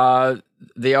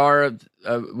are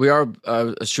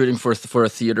shooting for a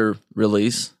theater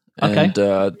release, and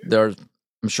I'm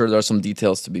sure there are some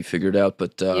details to be figured out.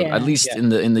 But at least in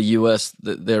the US,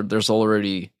 there's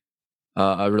already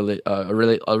a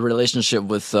relationship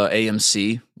with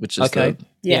AMC, which is the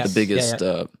biggest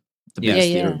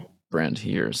theater brand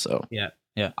here. So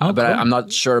but cool. I'm not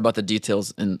sure about the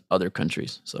details in other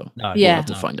countries, so we'll have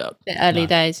to find out. The early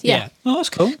days, Oh, that's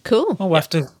cool. Cool. We'll have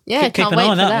to keep can't an wait eye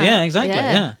on for that. Yeah, exactly.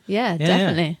 Yeah,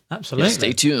 definitely. Absolutely.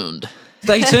 Stay tuned.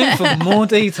 Stay tuned for more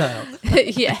detail.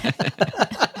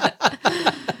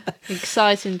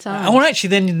 Exciting time. Well, actually,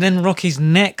 then Rocky's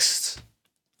next.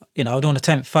 I don't want to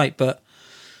tempt fate, but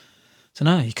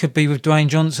Don't know. He could be with Dwayne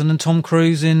Johnson and Tom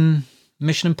Cruise in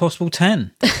Mission Impossible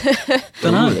 10.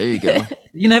 Don't know. There you go.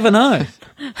 You never know.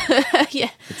 Yeah,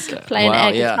 playing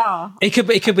air guitar. He could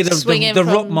be the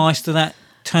rockmeister that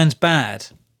turns bad.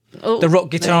 Ooh, the rock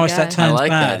guitarist that turns bad. I like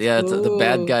that. Yeah, the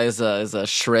bad guy is a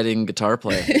shredding guitar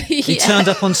player. He turns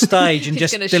up on stage and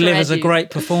just delivers a great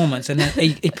performance, and then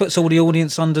he puts all the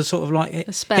audience under sort of like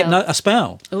a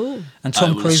spell. Ooh. And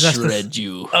Tom Cruise has shred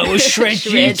you. I will shred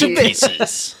you to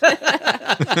pieces.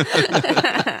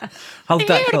 Hold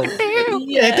that call.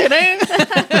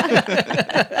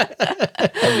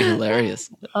 That'd be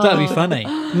hilarious. That'd be funny.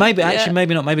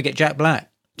 Maybe not. Maybe get Jack Black.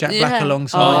 Jack Black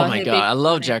alongside. Oh my God, I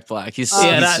love Jack Black. He's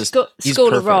he's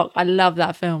School of Rock. I love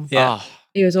that film. Yeah,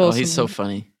 he was awesome. He's so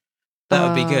funny. That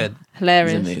would be good.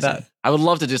 Hilarious. I would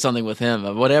love to do something with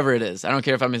him, whatever it is. I don't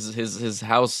care if I'm his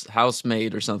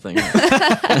housemaid or something.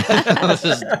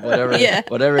 Just whatever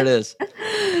it is.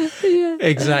 Yeah.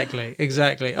 Exactly.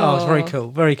 Oh, it's very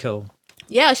cool. Very cool.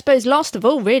 Yeah, I suppose last of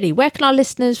all, really, where can our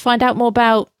listeners find out more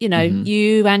about, you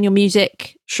and your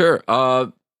music? Sure.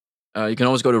 You can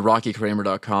always go to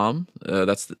rockykramer.com.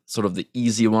 That's sort of the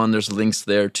easy one. There's links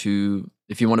there to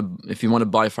if you want to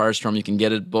buy Firestorm, you can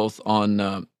get it both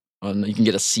on you can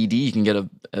get a CD, you can get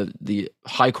the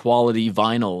high quality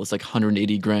vinyl. It's like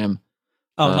 180 gram.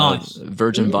 Nice.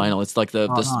 Virgin vinyl. It's like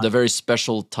the very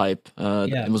special type.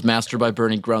 It was mastered by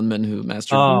Bernie Grundman, who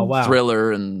mastered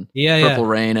Thriller and Purple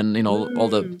Rain, and all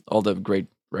the great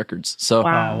records. So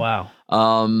wow.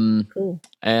 Cool.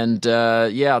 And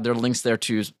there are links there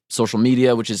to social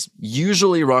media, which is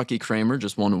usually Rocky Kramer,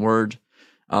 just one word.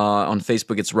 On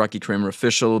Facebook, it's Rocky Kramer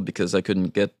Official, because I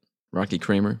couldn't get Rocky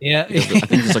Kramer. Yeah, I think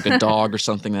there's like a dog or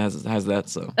something that has that.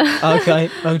 So okay,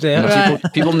 oh dear.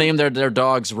 People name their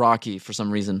dogs Rocky for some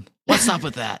reason. What's up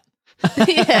with that?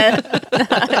 Yeah,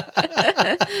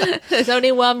 there's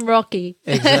only one Rocky.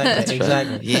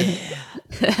 Exactly. Yeah.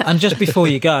 And just before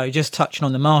you go, just touching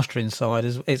on the mastering side,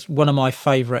 it's one of my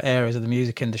favourite areas of the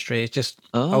music industry. It's just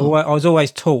I was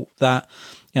always taught that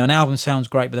an album sounds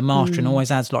great, but the mastering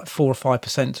always adds like 4 or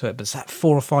 5% to it. But it's that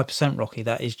 4 or 5%, Rocky,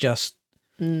 that is just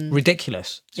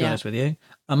ridiculous. To be honest with you,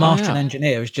 a mastering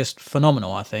engineer is just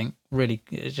phenomenal. I think really,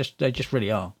 they just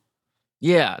really are.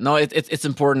 Yeah, no, it's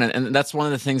important, and that's one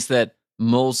of the things that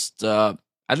most, at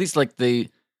least like the,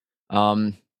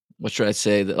 what should I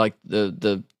say, like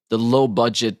the low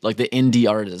budget, like the indie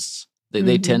artists,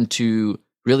 they tend to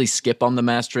really skip on the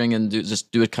mastering and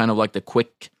do it kind of like the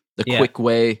quick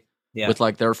way, with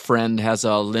like their friend has a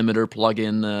limiter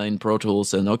plugin in Pro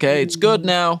Tools, and it's good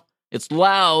now, it's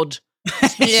loud,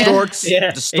 distorts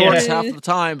half of the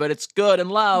time, but it's good and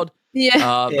loud.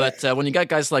 But when you got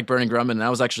guys like Bernie Grundman, and I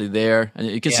was actually there, and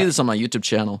you can see this on my YouTube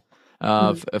channel.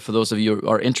 For those of you who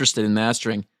are interested in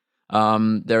mastering,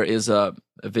 there is a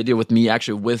video with me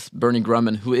actually with Bernie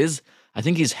Grundman, who is, I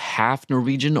think he's half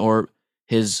Norwegian, or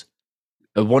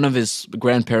one of his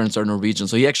grandparents are Norwegian,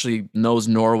 so he actually knows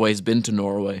Norway. He's been to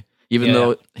Norway, even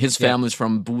though his family's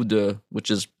from Bodø,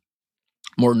 which is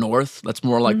more north. That's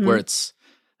more like where it's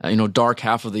dark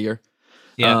half of the year.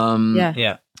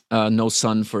 No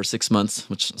sun for 6 months,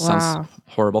 which sounds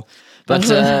horrible. But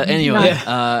anyway,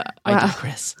 I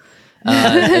digress.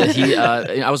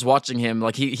 I was watching him.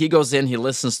 Like he goes in, he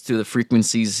listens to the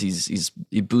frequencies.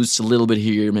 He boosts a little bit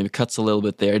here, maybe cuts a little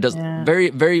bit there. He does very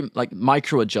very like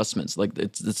micro adjustments. Like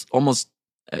it's almost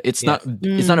it's not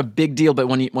a big deal. But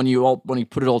when you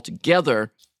put it all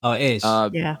together, it is.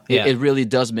 It really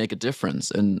does make a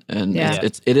difference, and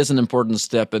it is an important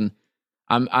step. And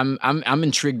I'm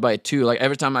intrigued by it too. Like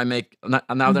every time I make, now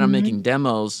that I'm making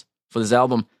demos for this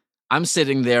album, I'm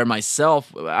sitting there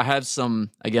myself. I have some,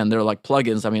 again, they're like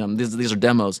plugins. I mean, these are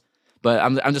demos, but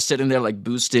I'm just sitting there like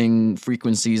boosting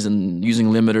frequencies and using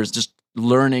limiters, just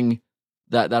learning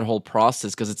that whole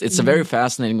process, because it's a very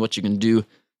fascinating what you can do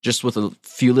just with a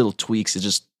few little tweaks.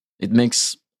 It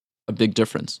makes a big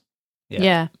difference.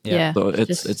 Yeah. So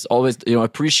it's always,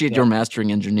 appreciate your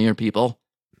mastering engineer, people.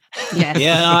 Yes.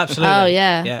 Yeah, no, absolutely. Oh,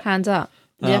 yeah. Hands up.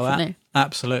 Definitely.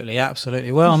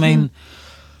 Absolutely. Well, I mean,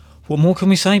 what more can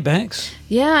we say, Bex?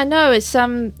 Yeah, I know. It's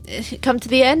come to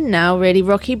the end now, really,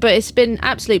 Rocky, but it's been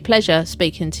absolute pleasure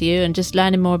speaking to you and just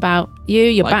learning more about you,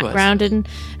 your background, and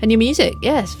your music.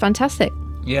 Yeah, it's fantastic.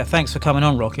 Yeah, thanks for coming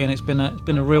on, Rocky, and it's been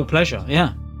a real pleasure.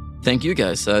 Yeah. Thank you,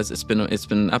 guys. It's been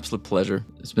an absolute pleasure.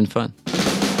 It's been fun.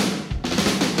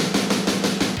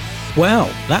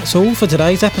 Well, that's all for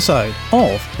today's episode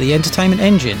of The Entertainment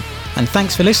Engine, and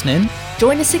thanks for listening.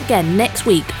 Join us again next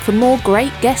week for more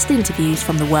great guest interviews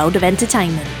from the world of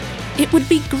entertainment. It would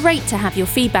be great to have your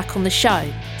feedback on the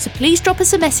show, so please drop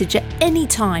us a message at any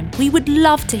time. We would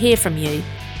love to hear from you.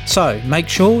 So make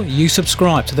sure you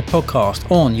subscribe to the podcast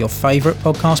on your favourite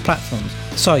podcast platforms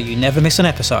so you never miss an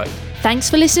episode. Thanks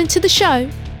for listening to the show,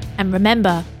 and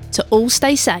remember to all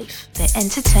stay safe. The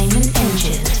Entertainment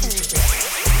Engine.